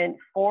treatment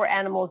for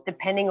animals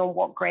depending on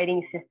what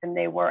grading system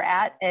they were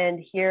at. And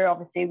here,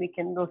 obviously, we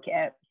can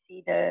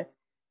see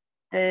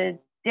the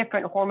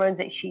different hormones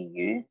that she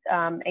used,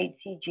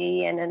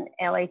 HCG and an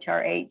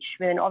LHRH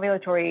with an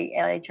ovulatory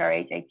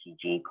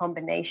LHRH-HCG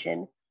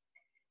combination.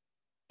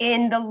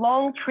 In the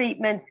long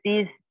treatments,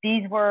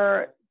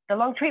 the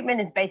long treatment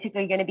is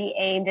basically going to be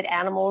aimed at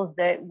animals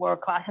that were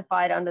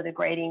classified under the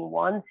grading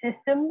 1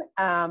 system.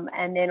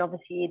 And then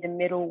obviously the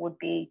middle would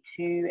be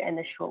 2 and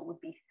the short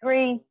would be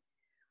 3.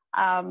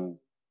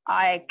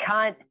 I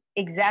can't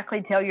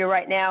exactly tell you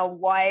right now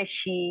why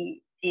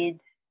she did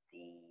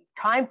the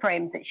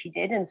timeframes that she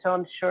did. And so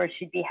I'm sure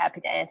she'd be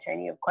happy to answer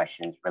any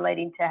questions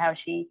relating to how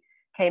she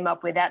came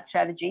up with that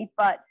strategy.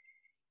 But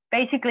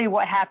basically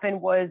what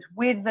happened was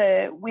with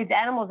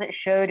animals that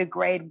showed a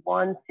grade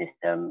 1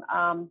 system,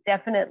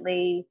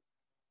 definitely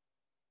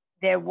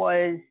there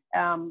was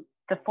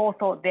the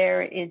forethought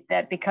there is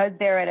that because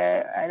they're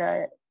at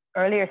a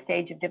earlier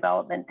stage of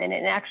development, then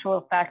in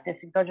actual fact, this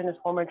exogenous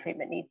hormone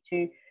treatment needs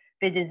to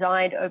be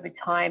designed over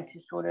time to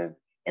sort of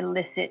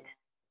elicit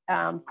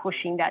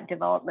pushing that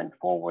development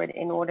forward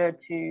in order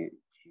to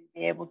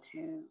be able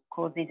to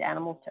cause these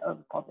animals to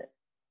oviposit.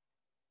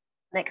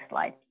 Next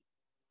slide.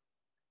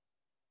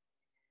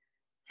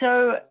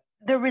 So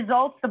the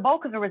results, the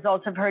bulk of the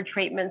results of her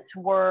treatments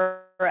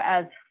were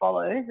as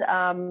follows.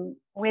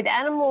 With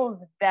animals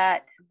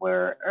that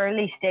were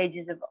early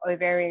stages of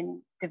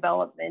ovarian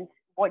development,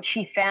 what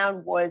she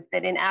found was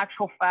that in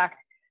actual fact,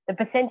 the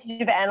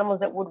percentage of animals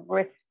that would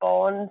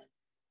respond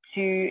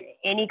to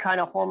any kind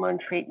of hormone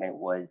treatment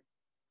was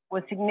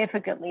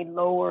significantly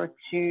lower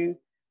to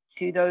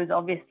those,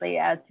 obviously,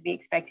 as to be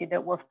expected,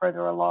 that were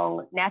further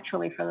along,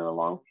 naturally further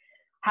along.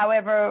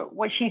 However,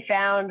 what she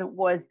found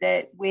was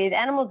that with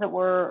animals that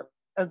were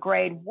a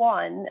grade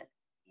 1,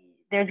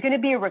 there's going to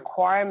be a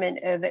requirement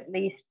of at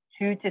least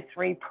 2 to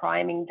 3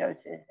 priming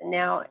doses. And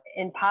now,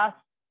 in past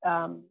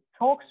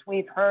talks,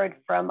 we've heard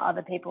from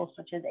other people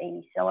such as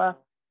Amy Silla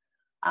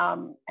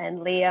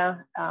and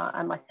Leah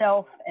and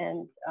myself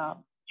and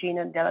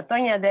Gina De La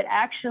Toña that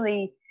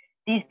actually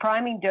these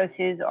priming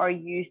doses are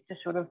used to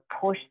sort of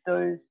push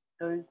those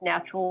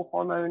natural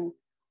hormone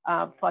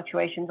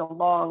fluctuations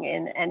along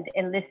and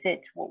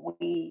elicit what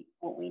we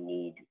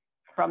need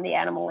from the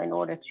animal in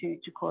order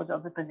to cause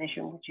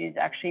oviposition, which is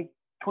actually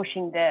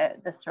pushing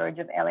the surge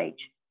of LH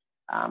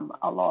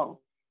along.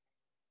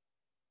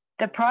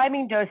 The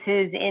priming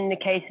doses in the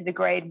case of the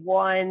grade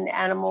 1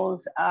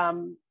 animals,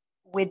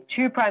 with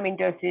 2 priming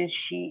doses,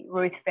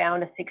 Ruth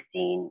found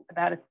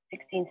about a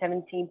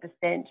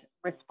 16–17%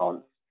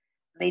 response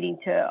leading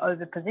to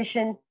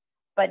oviposition,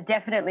 but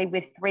definitely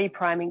with 3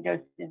 priming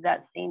doses,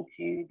 that seemed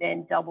to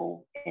then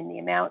double in the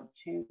amount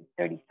to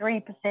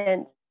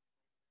 33%.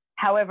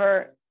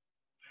 However,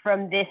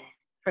 from this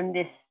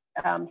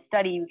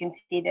study, you can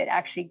see that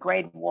actually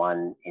grade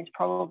 1 is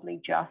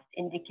probably just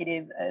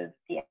indicative of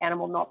the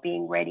animal not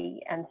being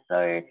ready. And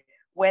so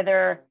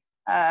whether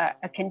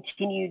a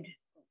continued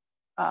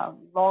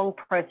long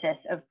process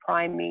of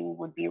priming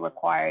would be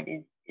required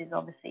is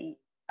obviously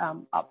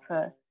up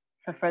for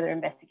further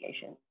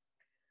investigation.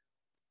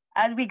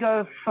 As we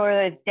go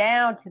further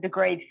down to the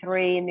grade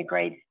 3 and the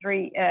grade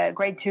 2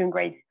 and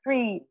grade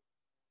 3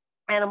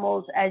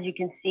 animals, as you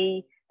can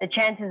see, the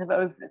chances of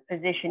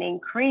oviposition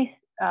increase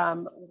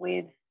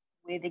with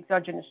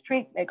exogenous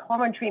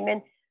hormone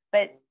treatment,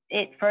 but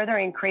it further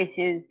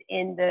increases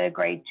in the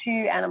grade 2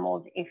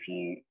 animals if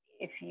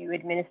you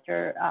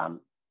administer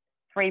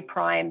 3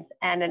 primes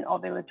and an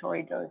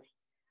ovulatory dose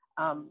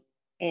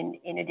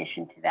in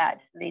addition to that,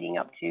 leading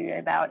up to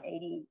about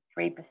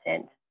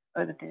 83%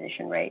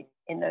 oviposition rate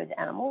in those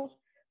animals,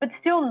 but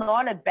still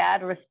not a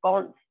bad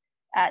response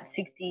at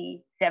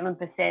 67%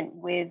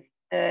 with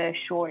the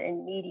short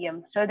and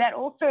medium. So that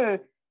also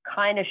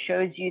kind of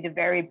shows you the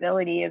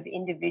variability of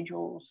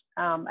individuals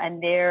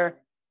and their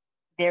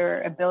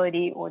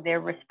ability or their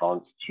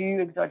response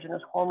to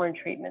exogenous hormone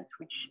treatments,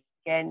 which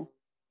again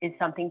is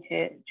something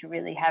to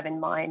really have in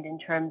mind in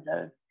terms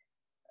of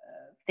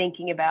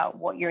thinking about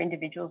what your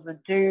individuals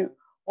would do,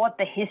 what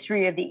the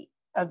history of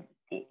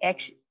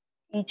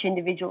each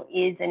individual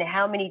is, and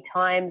how many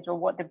times, or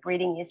what the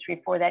breeding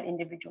history for that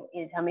individual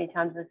is, how many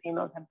times the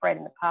females have bred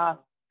in the past,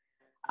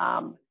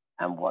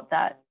 and what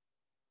that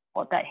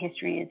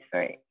history is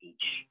for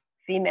each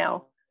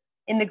female.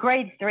 In the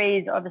grade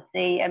 3s,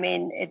 obviously, I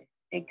mean,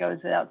 it goes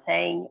without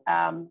saying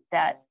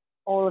that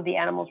all of the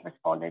animals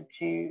responded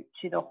to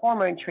the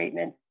hormone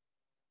treatment.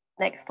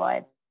 Next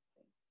slide.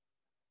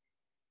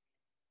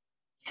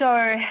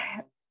 So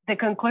the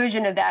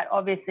conclusion of that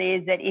obviously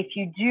is that if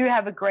you do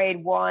have a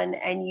grade 1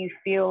 and you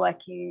feel like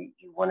you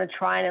want to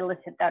try and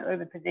elicit that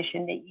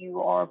oviposition, that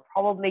you are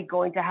probably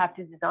going to have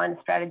to design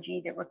a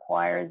strategy that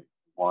requires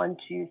 1,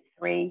 2,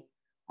 3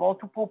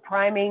 multiple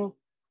priming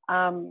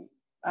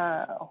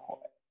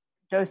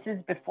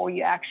doses before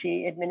you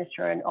actually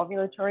administer an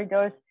ovulatory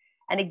dose.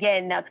 And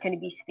again, that's going to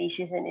be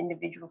species and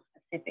individual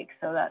specific.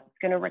 So that's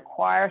going to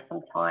require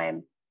some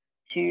time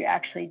to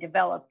actually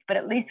develop. But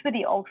at least with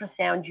the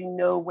ultrasound, you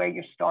know where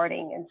you're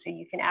starting. And so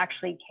you can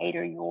actually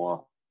cater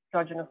your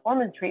exogenous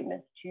hormone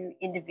treatments to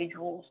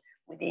individuals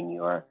within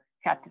your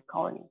captive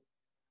colony.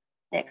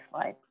 Next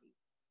slide,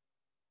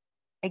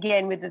 please.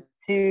 Again, with the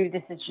 2,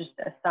 this is just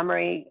a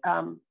summary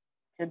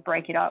to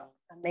break it up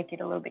and make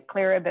it a little bit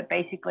clearer. But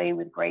basically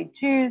with grade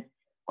 2s,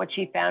 what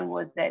she found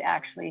was that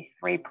actually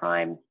 3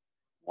 primes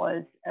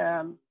was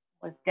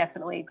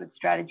definitely a good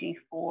strategy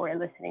for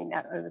eliciting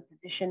that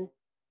oviposition,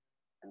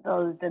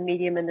 though the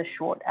medium and the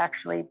short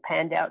actually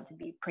panned out to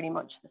be pretty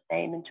much the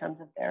same in terms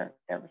of their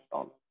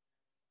response.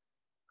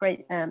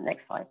 Great,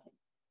 next slide, please.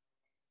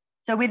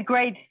 So with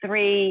grade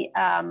 3,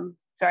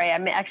 sorry, I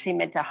actually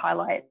meant to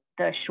highlight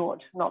the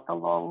short, not the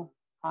long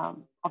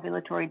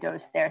ovulatory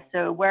dose there.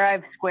 So where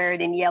I've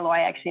squared in yellow,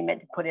 I actually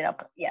meant to put it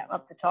up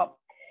the top.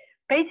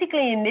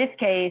 Basically, in this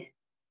case,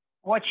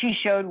 what she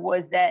showed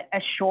was that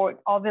a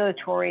short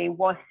ovulatory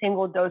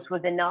single dose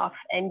was enough.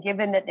 And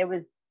given that there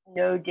was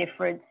no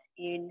difference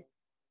in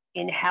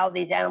how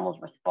these animals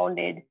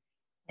responded,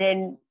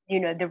 then, you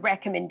know, the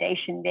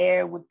recommendation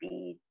there would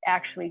be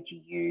actually to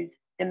use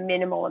the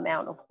minimal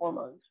amount of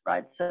hormones,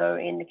 right? So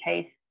in the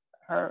case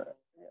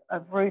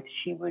of Ruth,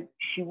 she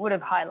would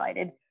have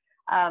highlighted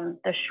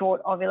the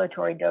short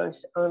ovulatory dose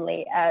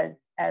only as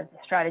a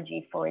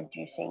strategy for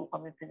inducing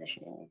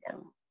oviposition in these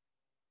animals.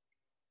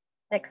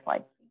 Next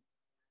slide.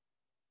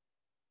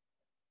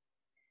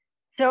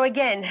 So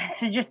again,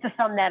 so just to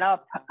sum that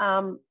up,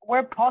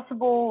 where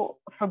possible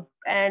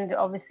and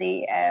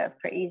obviously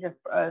for ease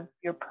of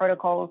your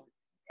protocols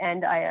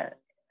and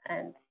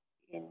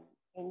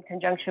in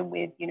conjunction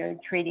with, you know,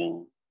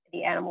 treating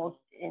the animals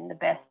in the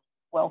best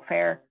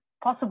welfare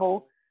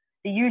possible,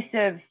 the use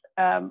of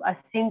a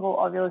single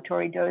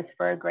ovulatory dose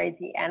for a grade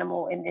Z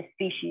animal in this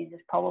species is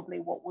probably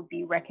what would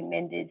be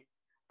recommended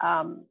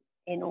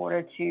in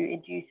order to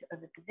induce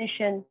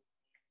oviposition.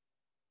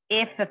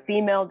 If a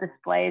female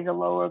displays a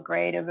lower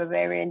grade of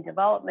ovarian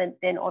development,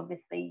 then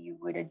obviously you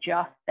would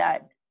adjust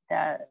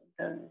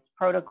those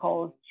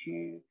protocols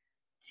to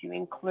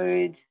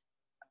include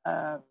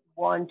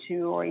 1,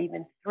 2, or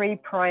even 3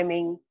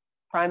 priming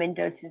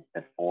doses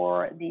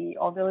before the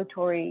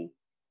ovulatory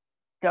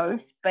dose.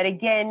 But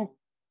again,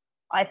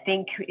 I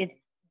think it's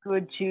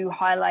good to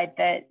highlight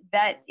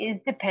that is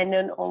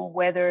dependent on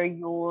whether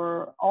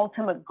your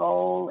ultimate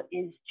goal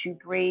is to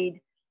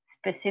breed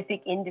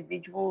specific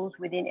individuals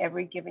within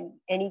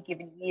any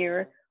given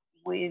year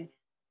with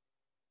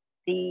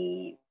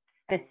the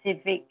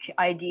specific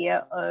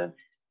idea of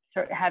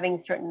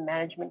having certain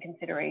management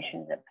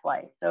considerations at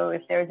play. So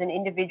if there's an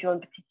individual in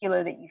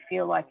particular that you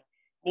feel like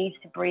needs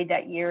to breed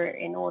that year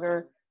in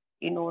order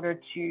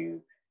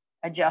to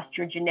adjust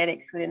your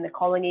genetics within the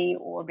colony,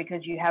 or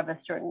because you have a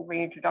certain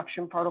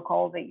reintroduction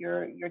protocol that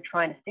you're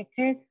trying to stick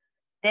to,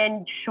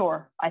 then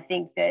sure, I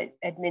think that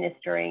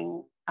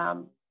administering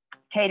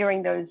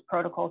catering those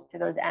protocols to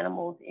those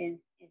animals is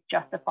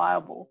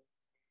justifiable.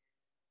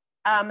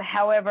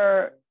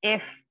 However,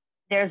 if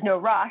there's no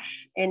rush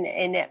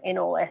in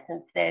all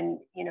essence, then,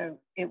 you know,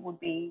 it would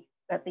be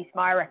at least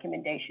my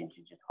recommendation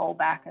to just hold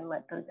back and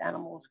let those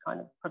animals kind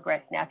of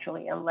progress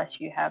naturally, unless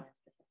you have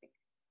specific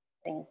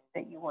things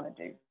that you want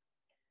to do.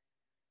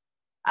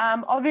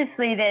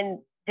 Obviously,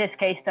 then this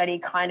case study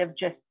kind of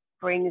just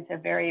brings a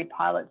very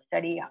pilot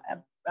study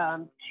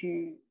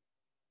to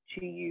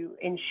you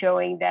in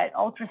showing that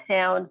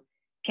ultrasound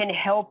can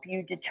help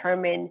you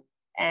determine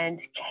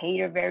and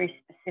cater very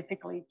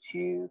specifically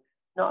to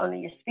not only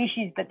your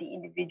species, but the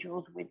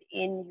individuals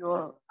within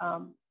your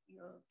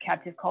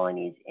captive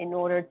colonies in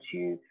order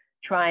to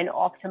try and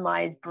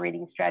optimize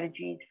breeding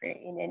strategies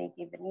in any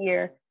given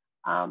year.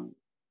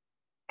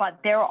 But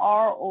there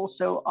are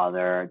also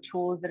other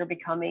tools that are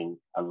becoming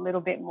a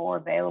little bit more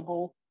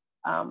available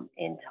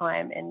in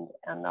time, and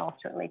I'll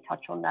certainly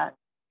touch on that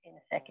in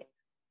a second.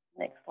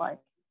 Next slide.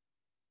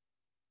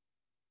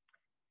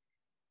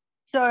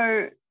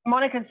 So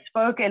Monica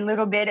spoke a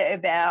little bit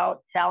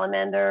about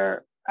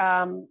salamander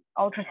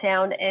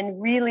ultrasound,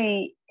 and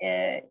really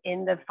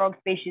in the frog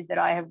species that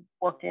I have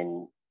worked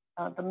in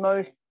the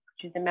most,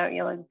 which is the Mount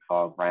Yellow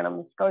frog,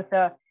 Rhinum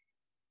viscosa,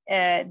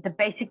 the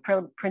basic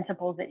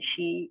principles that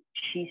she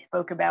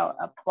spoke about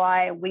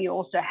apply. We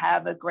also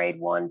have a grade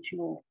 1,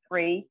 2, and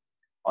 3.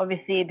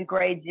 Obviously, the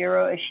grade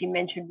 0, as she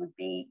mentioned, would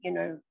be, you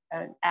know,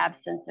 an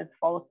absence of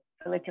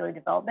follicular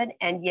development.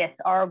 And yes,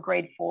 our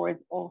grade 4 is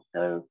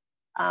also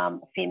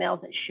females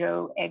that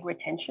show egg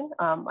retention.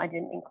 I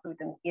didn't include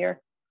them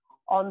here.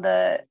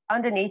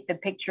 Underneath the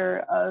picture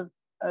of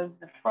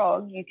the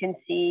frog, you can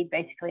see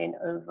basically an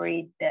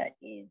ovary that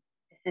this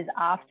is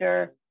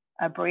after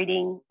a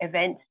breeding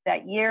event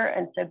that year,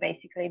 and so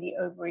basically the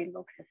ovary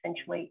looks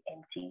essentially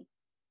empty,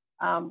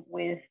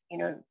 with, you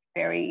know,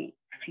 very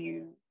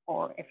few,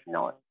 or if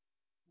not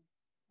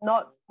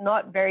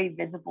very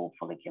visible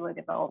follicular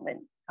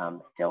development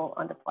still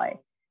under play.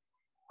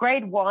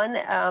 Grade 1,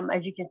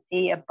 as you can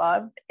see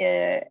above,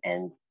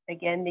 and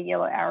again, the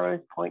yellow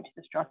arrows point to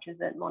the structures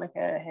that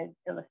Monica had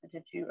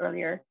elicited to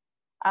earlier,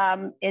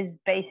 is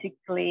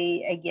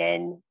basically,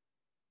 again,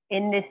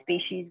 in this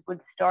species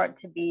would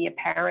start to be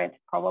apparent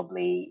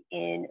probably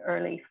in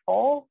early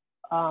fall,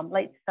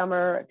 late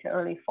summer to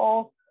early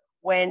fall,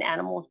 when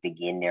animals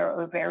begin their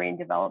ovarian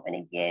development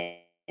again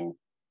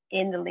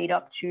in the lead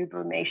up to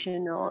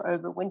brumation or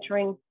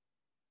overwintering.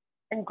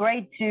 And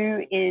grade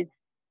 2 is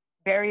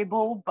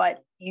variable,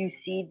 but you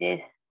see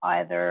this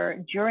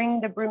either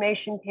during the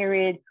brumation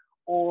period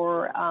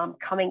or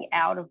coming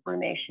out of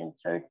brumation.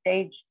 So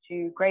stage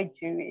 2, grade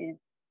 2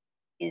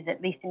 is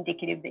at least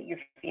indicative that your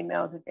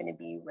females are going to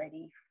be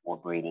ready for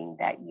breeding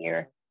that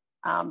year.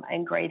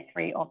 And grade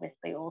 3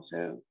 obviously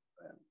also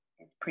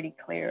is pretty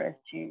clear as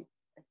to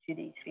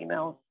these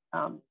females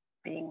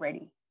being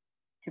ready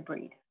to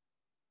breed.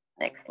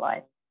 Next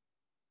slide.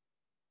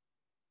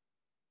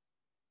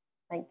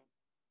 Thanks.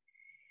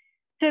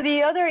 So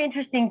the other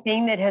interesting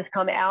thing that has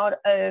come out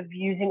of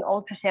using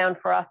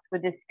ultrasound for us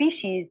with this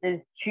species is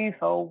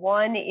twofold.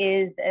 One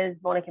is, as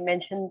Monica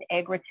mentioned,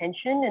 egg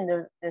retention,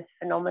 and this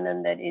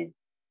phenomenon that is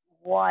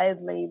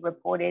widely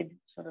reported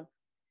sort of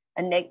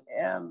in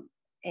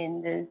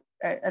the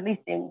at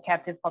least in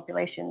captive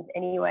populations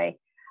anyway.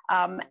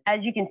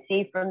 As you can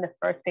see from the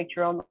first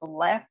picture on the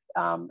left,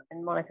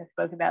 and Monica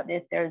spoke about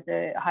this, there's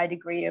a high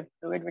degree of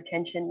fluid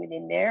retention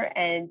within there,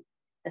 and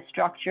the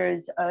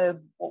structures of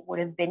what would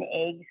have been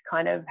eggs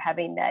kind of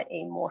having that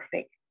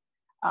amorphic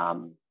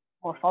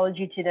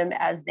morphology to them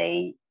as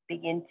they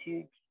begin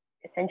to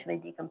essentially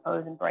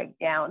decompose and break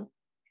down.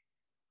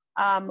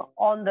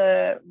 On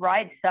the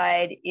right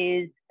side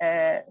is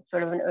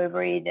sort of an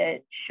ovary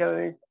that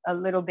shows a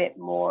little bit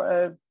more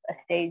of a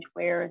stage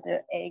where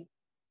the egg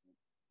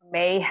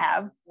may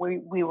have,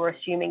 we were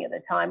assuming at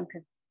the time,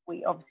 because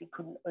we obviously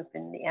couldn't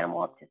open the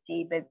animal up to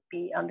see, but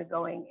be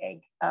undergoing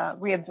egg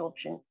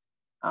reabsorption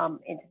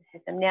into the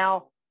system.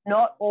 Now,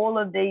 not all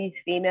of these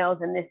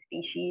females in this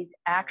species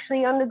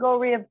actually undergo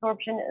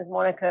reabsorption, as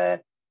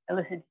Monica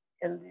alluded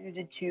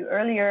to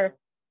earlier.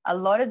 A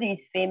lot of these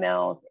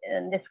females,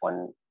 and this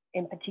one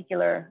in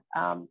particular,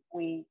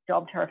 we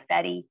dubbed her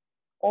fatty,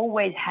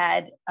 always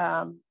had,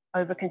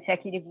 over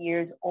consecutive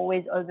years,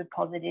 always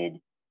oviposited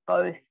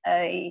both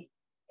a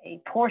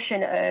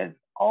portion of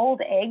old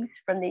eggs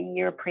from the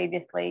year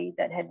previously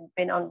that had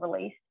been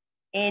unreleased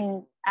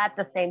at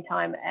the same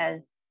time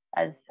as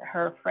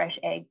her fresh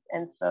eggs.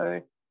 And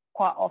so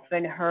quite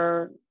often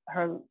her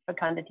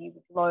fecundity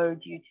was low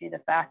due to the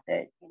fact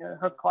that, you know,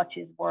 her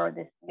clutches were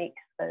this mix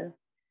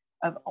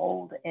of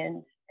old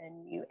and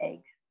new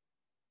eggs.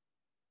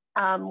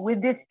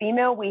 With this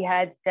female, we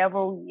had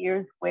several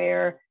years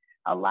where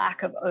a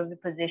lack of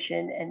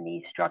oviposition and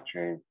these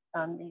structures,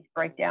 these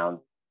breakdowns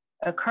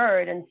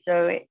occurred. And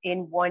so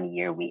in 1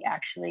 year, we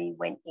actually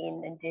went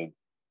in and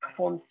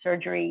performed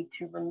surgery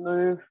to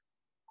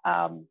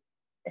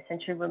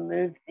essentially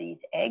remove these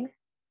eggs.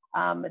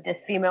 This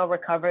female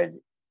recovered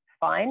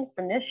fine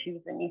from this. She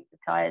was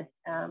anesthetized.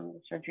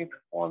 The surgery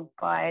performed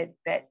by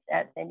vets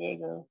at San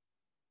Diego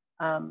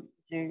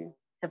Zoo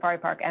Safari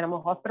Park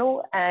Animal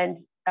Hospital.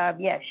 And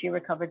yeah, she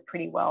recovered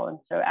pretty well. And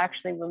so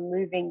actually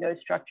removing those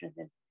structures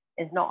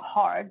is not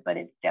hard, but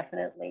it's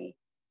definitely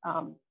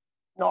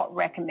not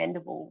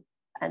recommendable.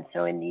 And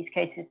so in these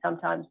cases,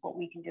 sometimes what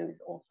we can do is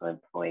also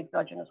employ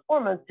exogenous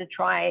hormones to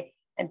try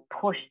and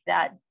push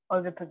that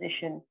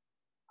oviposition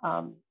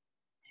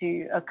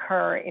to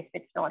occur if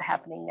it's not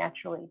happening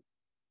naturally.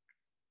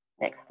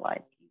 Next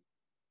slide.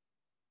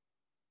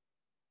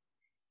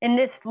 In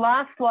this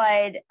last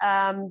slide,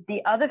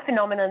 the other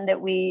phenomenon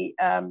that we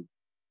kind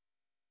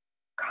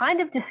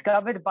of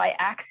discovered by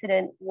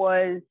accident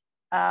was,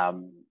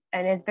 and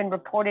has been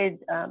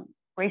reported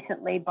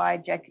recently by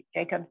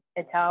Jacobs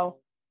et al.,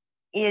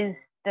 is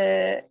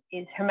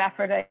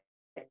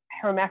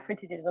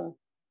hermaphroditism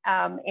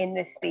in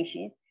this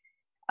species.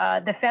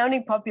 The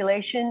founding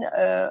population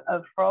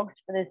of frogs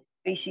for this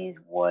species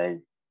was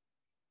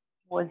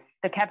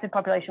the captive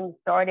population was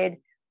started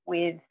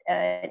with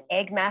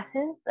egg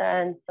masses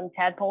and some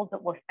tadpoles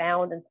that were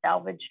found and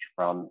salvaged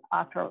from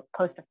after a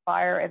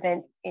post-fire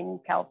event in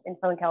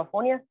Southern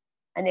California,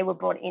 and they were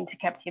brought into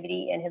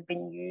captivity and have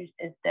been used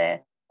as the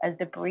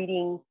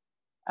breeding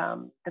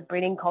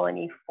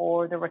colony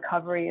for the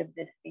recovery of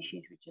this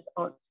species, which is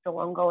still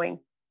ongoing.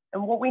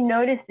 And what we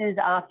noticed is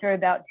after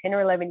about 10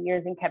 or 11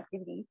 years in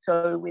captivity,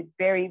 so with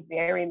very,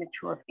 very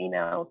mature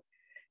females,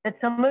 that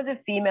some of the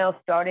females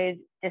started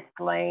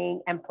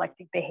displaying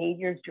amplectic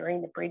behaviors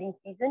during the breeding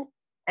season,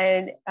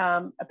 and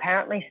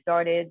apparently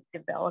started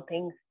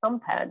developing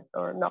some pads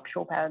or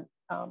nuptial pads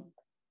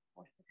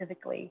more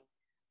specifically.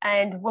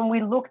 And when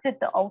we looked at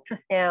the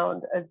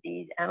ultrasound of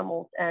these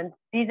animals, and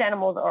these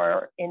animals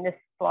are in this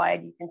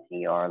slide, you can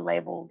see are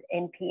labeled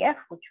NPF,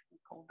 which we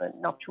call the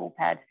nuptial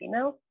pad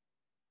females.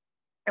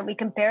 And we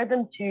compared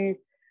them to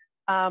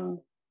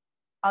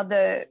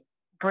other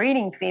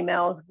breeding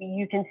females,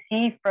 you can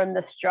see from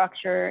the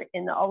structure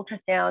in the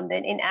ultrasound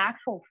that in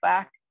actual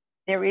fact,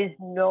 there is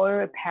no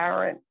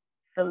apparent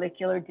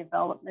follicular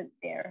development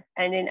there.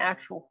 And in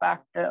actual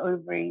fact, the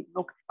ovary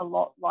looks a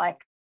lot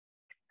like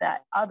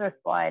that other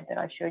slide that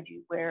I showed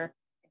you where it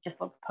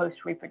just looked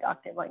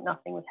post-reproductive, like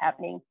nothing was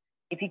happening.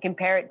 If you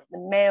compare it to the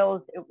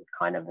males, it was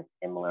kind of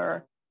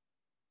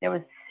there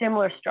was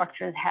similar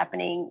structures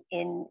happening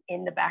in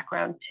the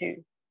background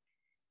too.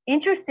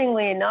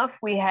 Interestingly enough,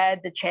 we had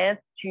the chance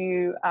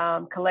to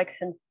collect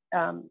some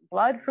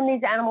blood from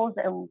these animals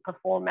and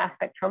perform mass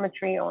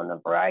spectrometry on a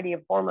variety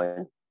of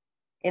hormones.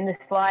 In this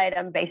slide,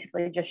 I'm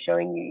basically just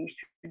showing you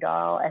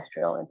estradiol,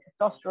 estriol, and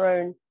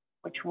testosterone,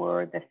 which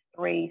were the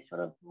three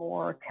sort of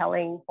more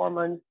telling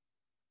hormones.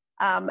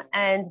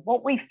 And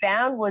what we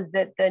found was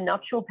that the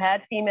nuptial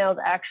pad females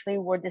actually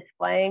were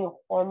displaying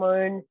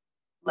hormone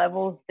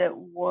levels that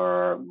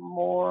were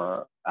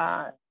more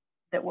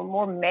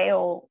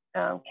male,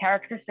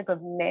 characteristic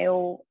of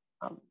male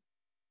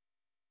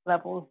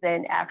levels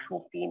than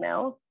actual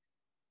females.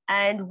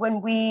 And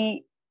when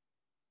these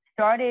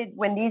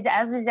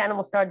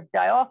animals started to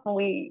die off, and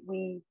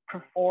we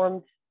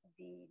performed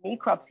the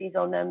necropsies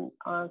on them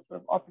sort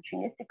of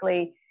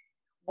opportunistically,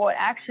 what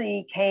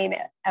actually came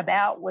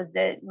about was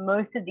that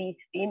most of these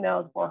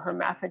females were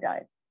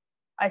hermaphrodites.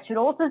 I should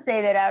also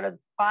say that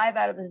 5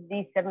 out of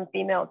these 7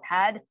 females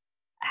had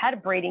a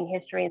breeding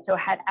history, and so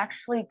had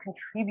actually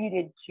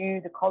contributed to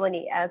the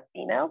colony as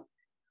females.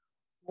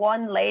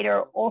 One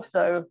later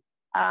also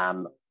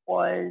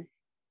was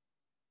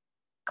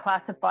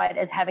classified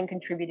as having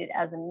contributed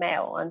as a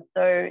male. And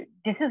so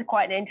this is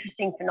quite an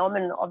interesting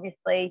phenomenon.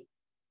 Obviously,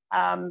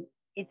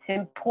 it's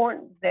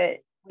important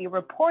that we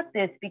report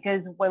this,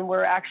 because when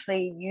we're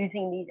actually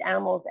using these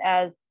animals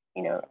as,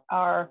 you know,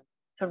 our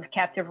sort of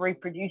captive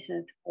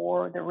reproducers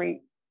for the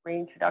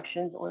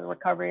reintroductions or the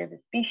recovery of the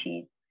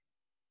species,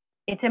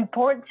 it's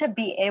important to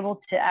be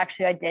able to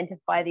actually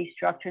identify these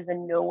structures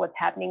and know what's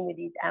happening with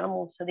these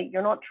animals, so that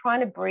you're not trying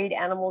to breed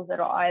animals that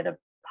are either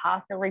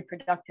past the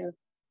reproductive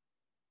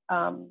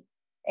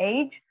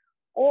age,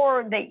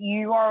 or that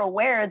you are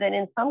aware that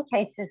in some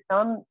cases,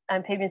 some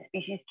amphibian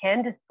species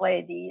can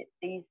display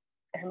these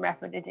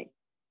hermaphroditic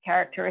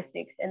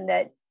characteristics, and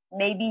that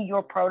maybe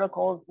your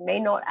protocols may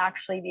not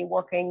actually be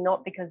working,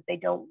 not because they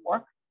don't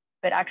work,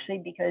 but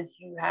actually because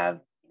you have,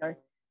 you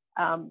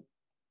know,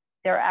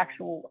 there are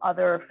actual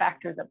other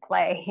factors at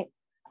play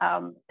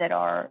that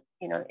are,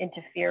 you know,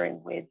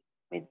 interfering with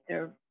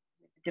the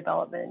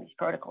development of these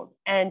protocols.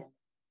 And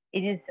it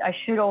is, I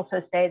should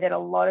also say that a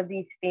lot of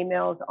these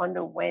females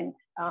underwent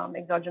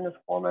exogenous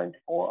hormones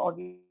for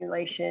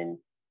ovulation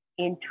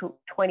in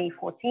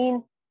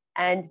 2014,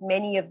 and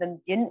many of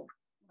them didn't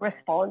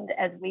respond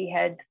as we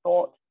had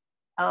thought.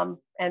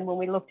 And when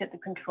we looked at the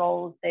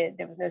controls, there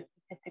was no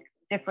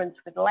statistical difference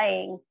with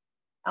laying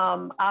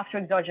after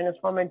exogenous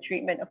hormone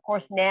treatment. Of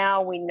course,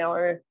 now we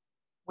know,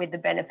 with the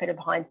benefit of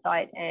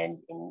hindsight and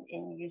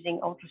in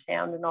using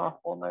ultrasound and our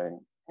hormone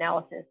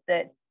analysis,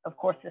 that of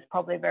course there's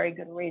probably a very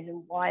good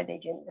reason why they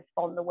didn't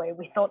respond the way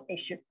we thought they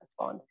should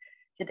respond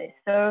to this.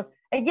 So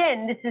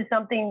again, this is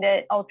something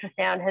that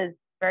ultrasound has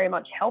very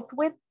much helped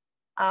with,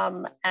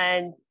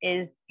 and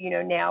is, you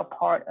know, now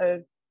part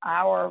of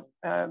our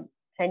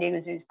San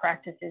Diego Zoo's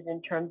practices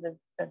in terms of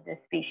this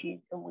species.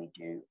 And we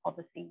do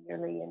obviously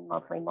yearly and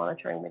monthly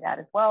monitoring with that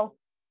as well.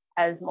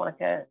 As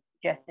Monica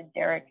suggested,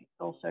 Derek is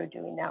also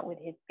doing that with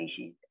his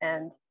species,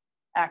 and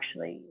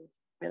actually is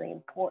really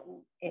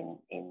important in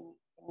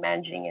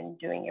managing and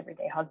doing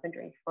everyday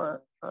husbandry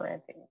for amphibian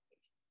species.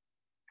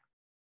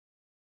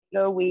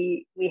 So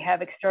we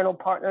have external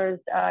partners,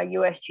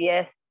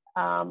 USGS,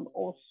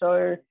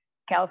 also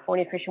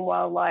California Fish and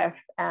Wildlife,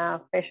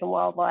 and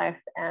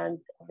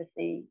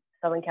obviously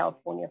Southern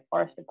California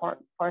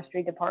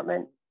Forestry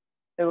Department,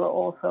 who are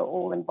also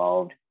all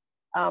involved.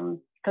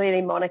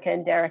 Clearly Monica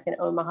and Derek in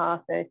Omaha,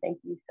 so thank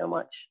you so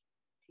much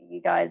to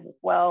you guys as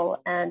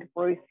well, and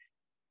Ruth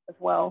as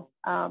well,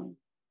 for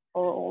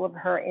all of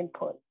her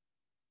input.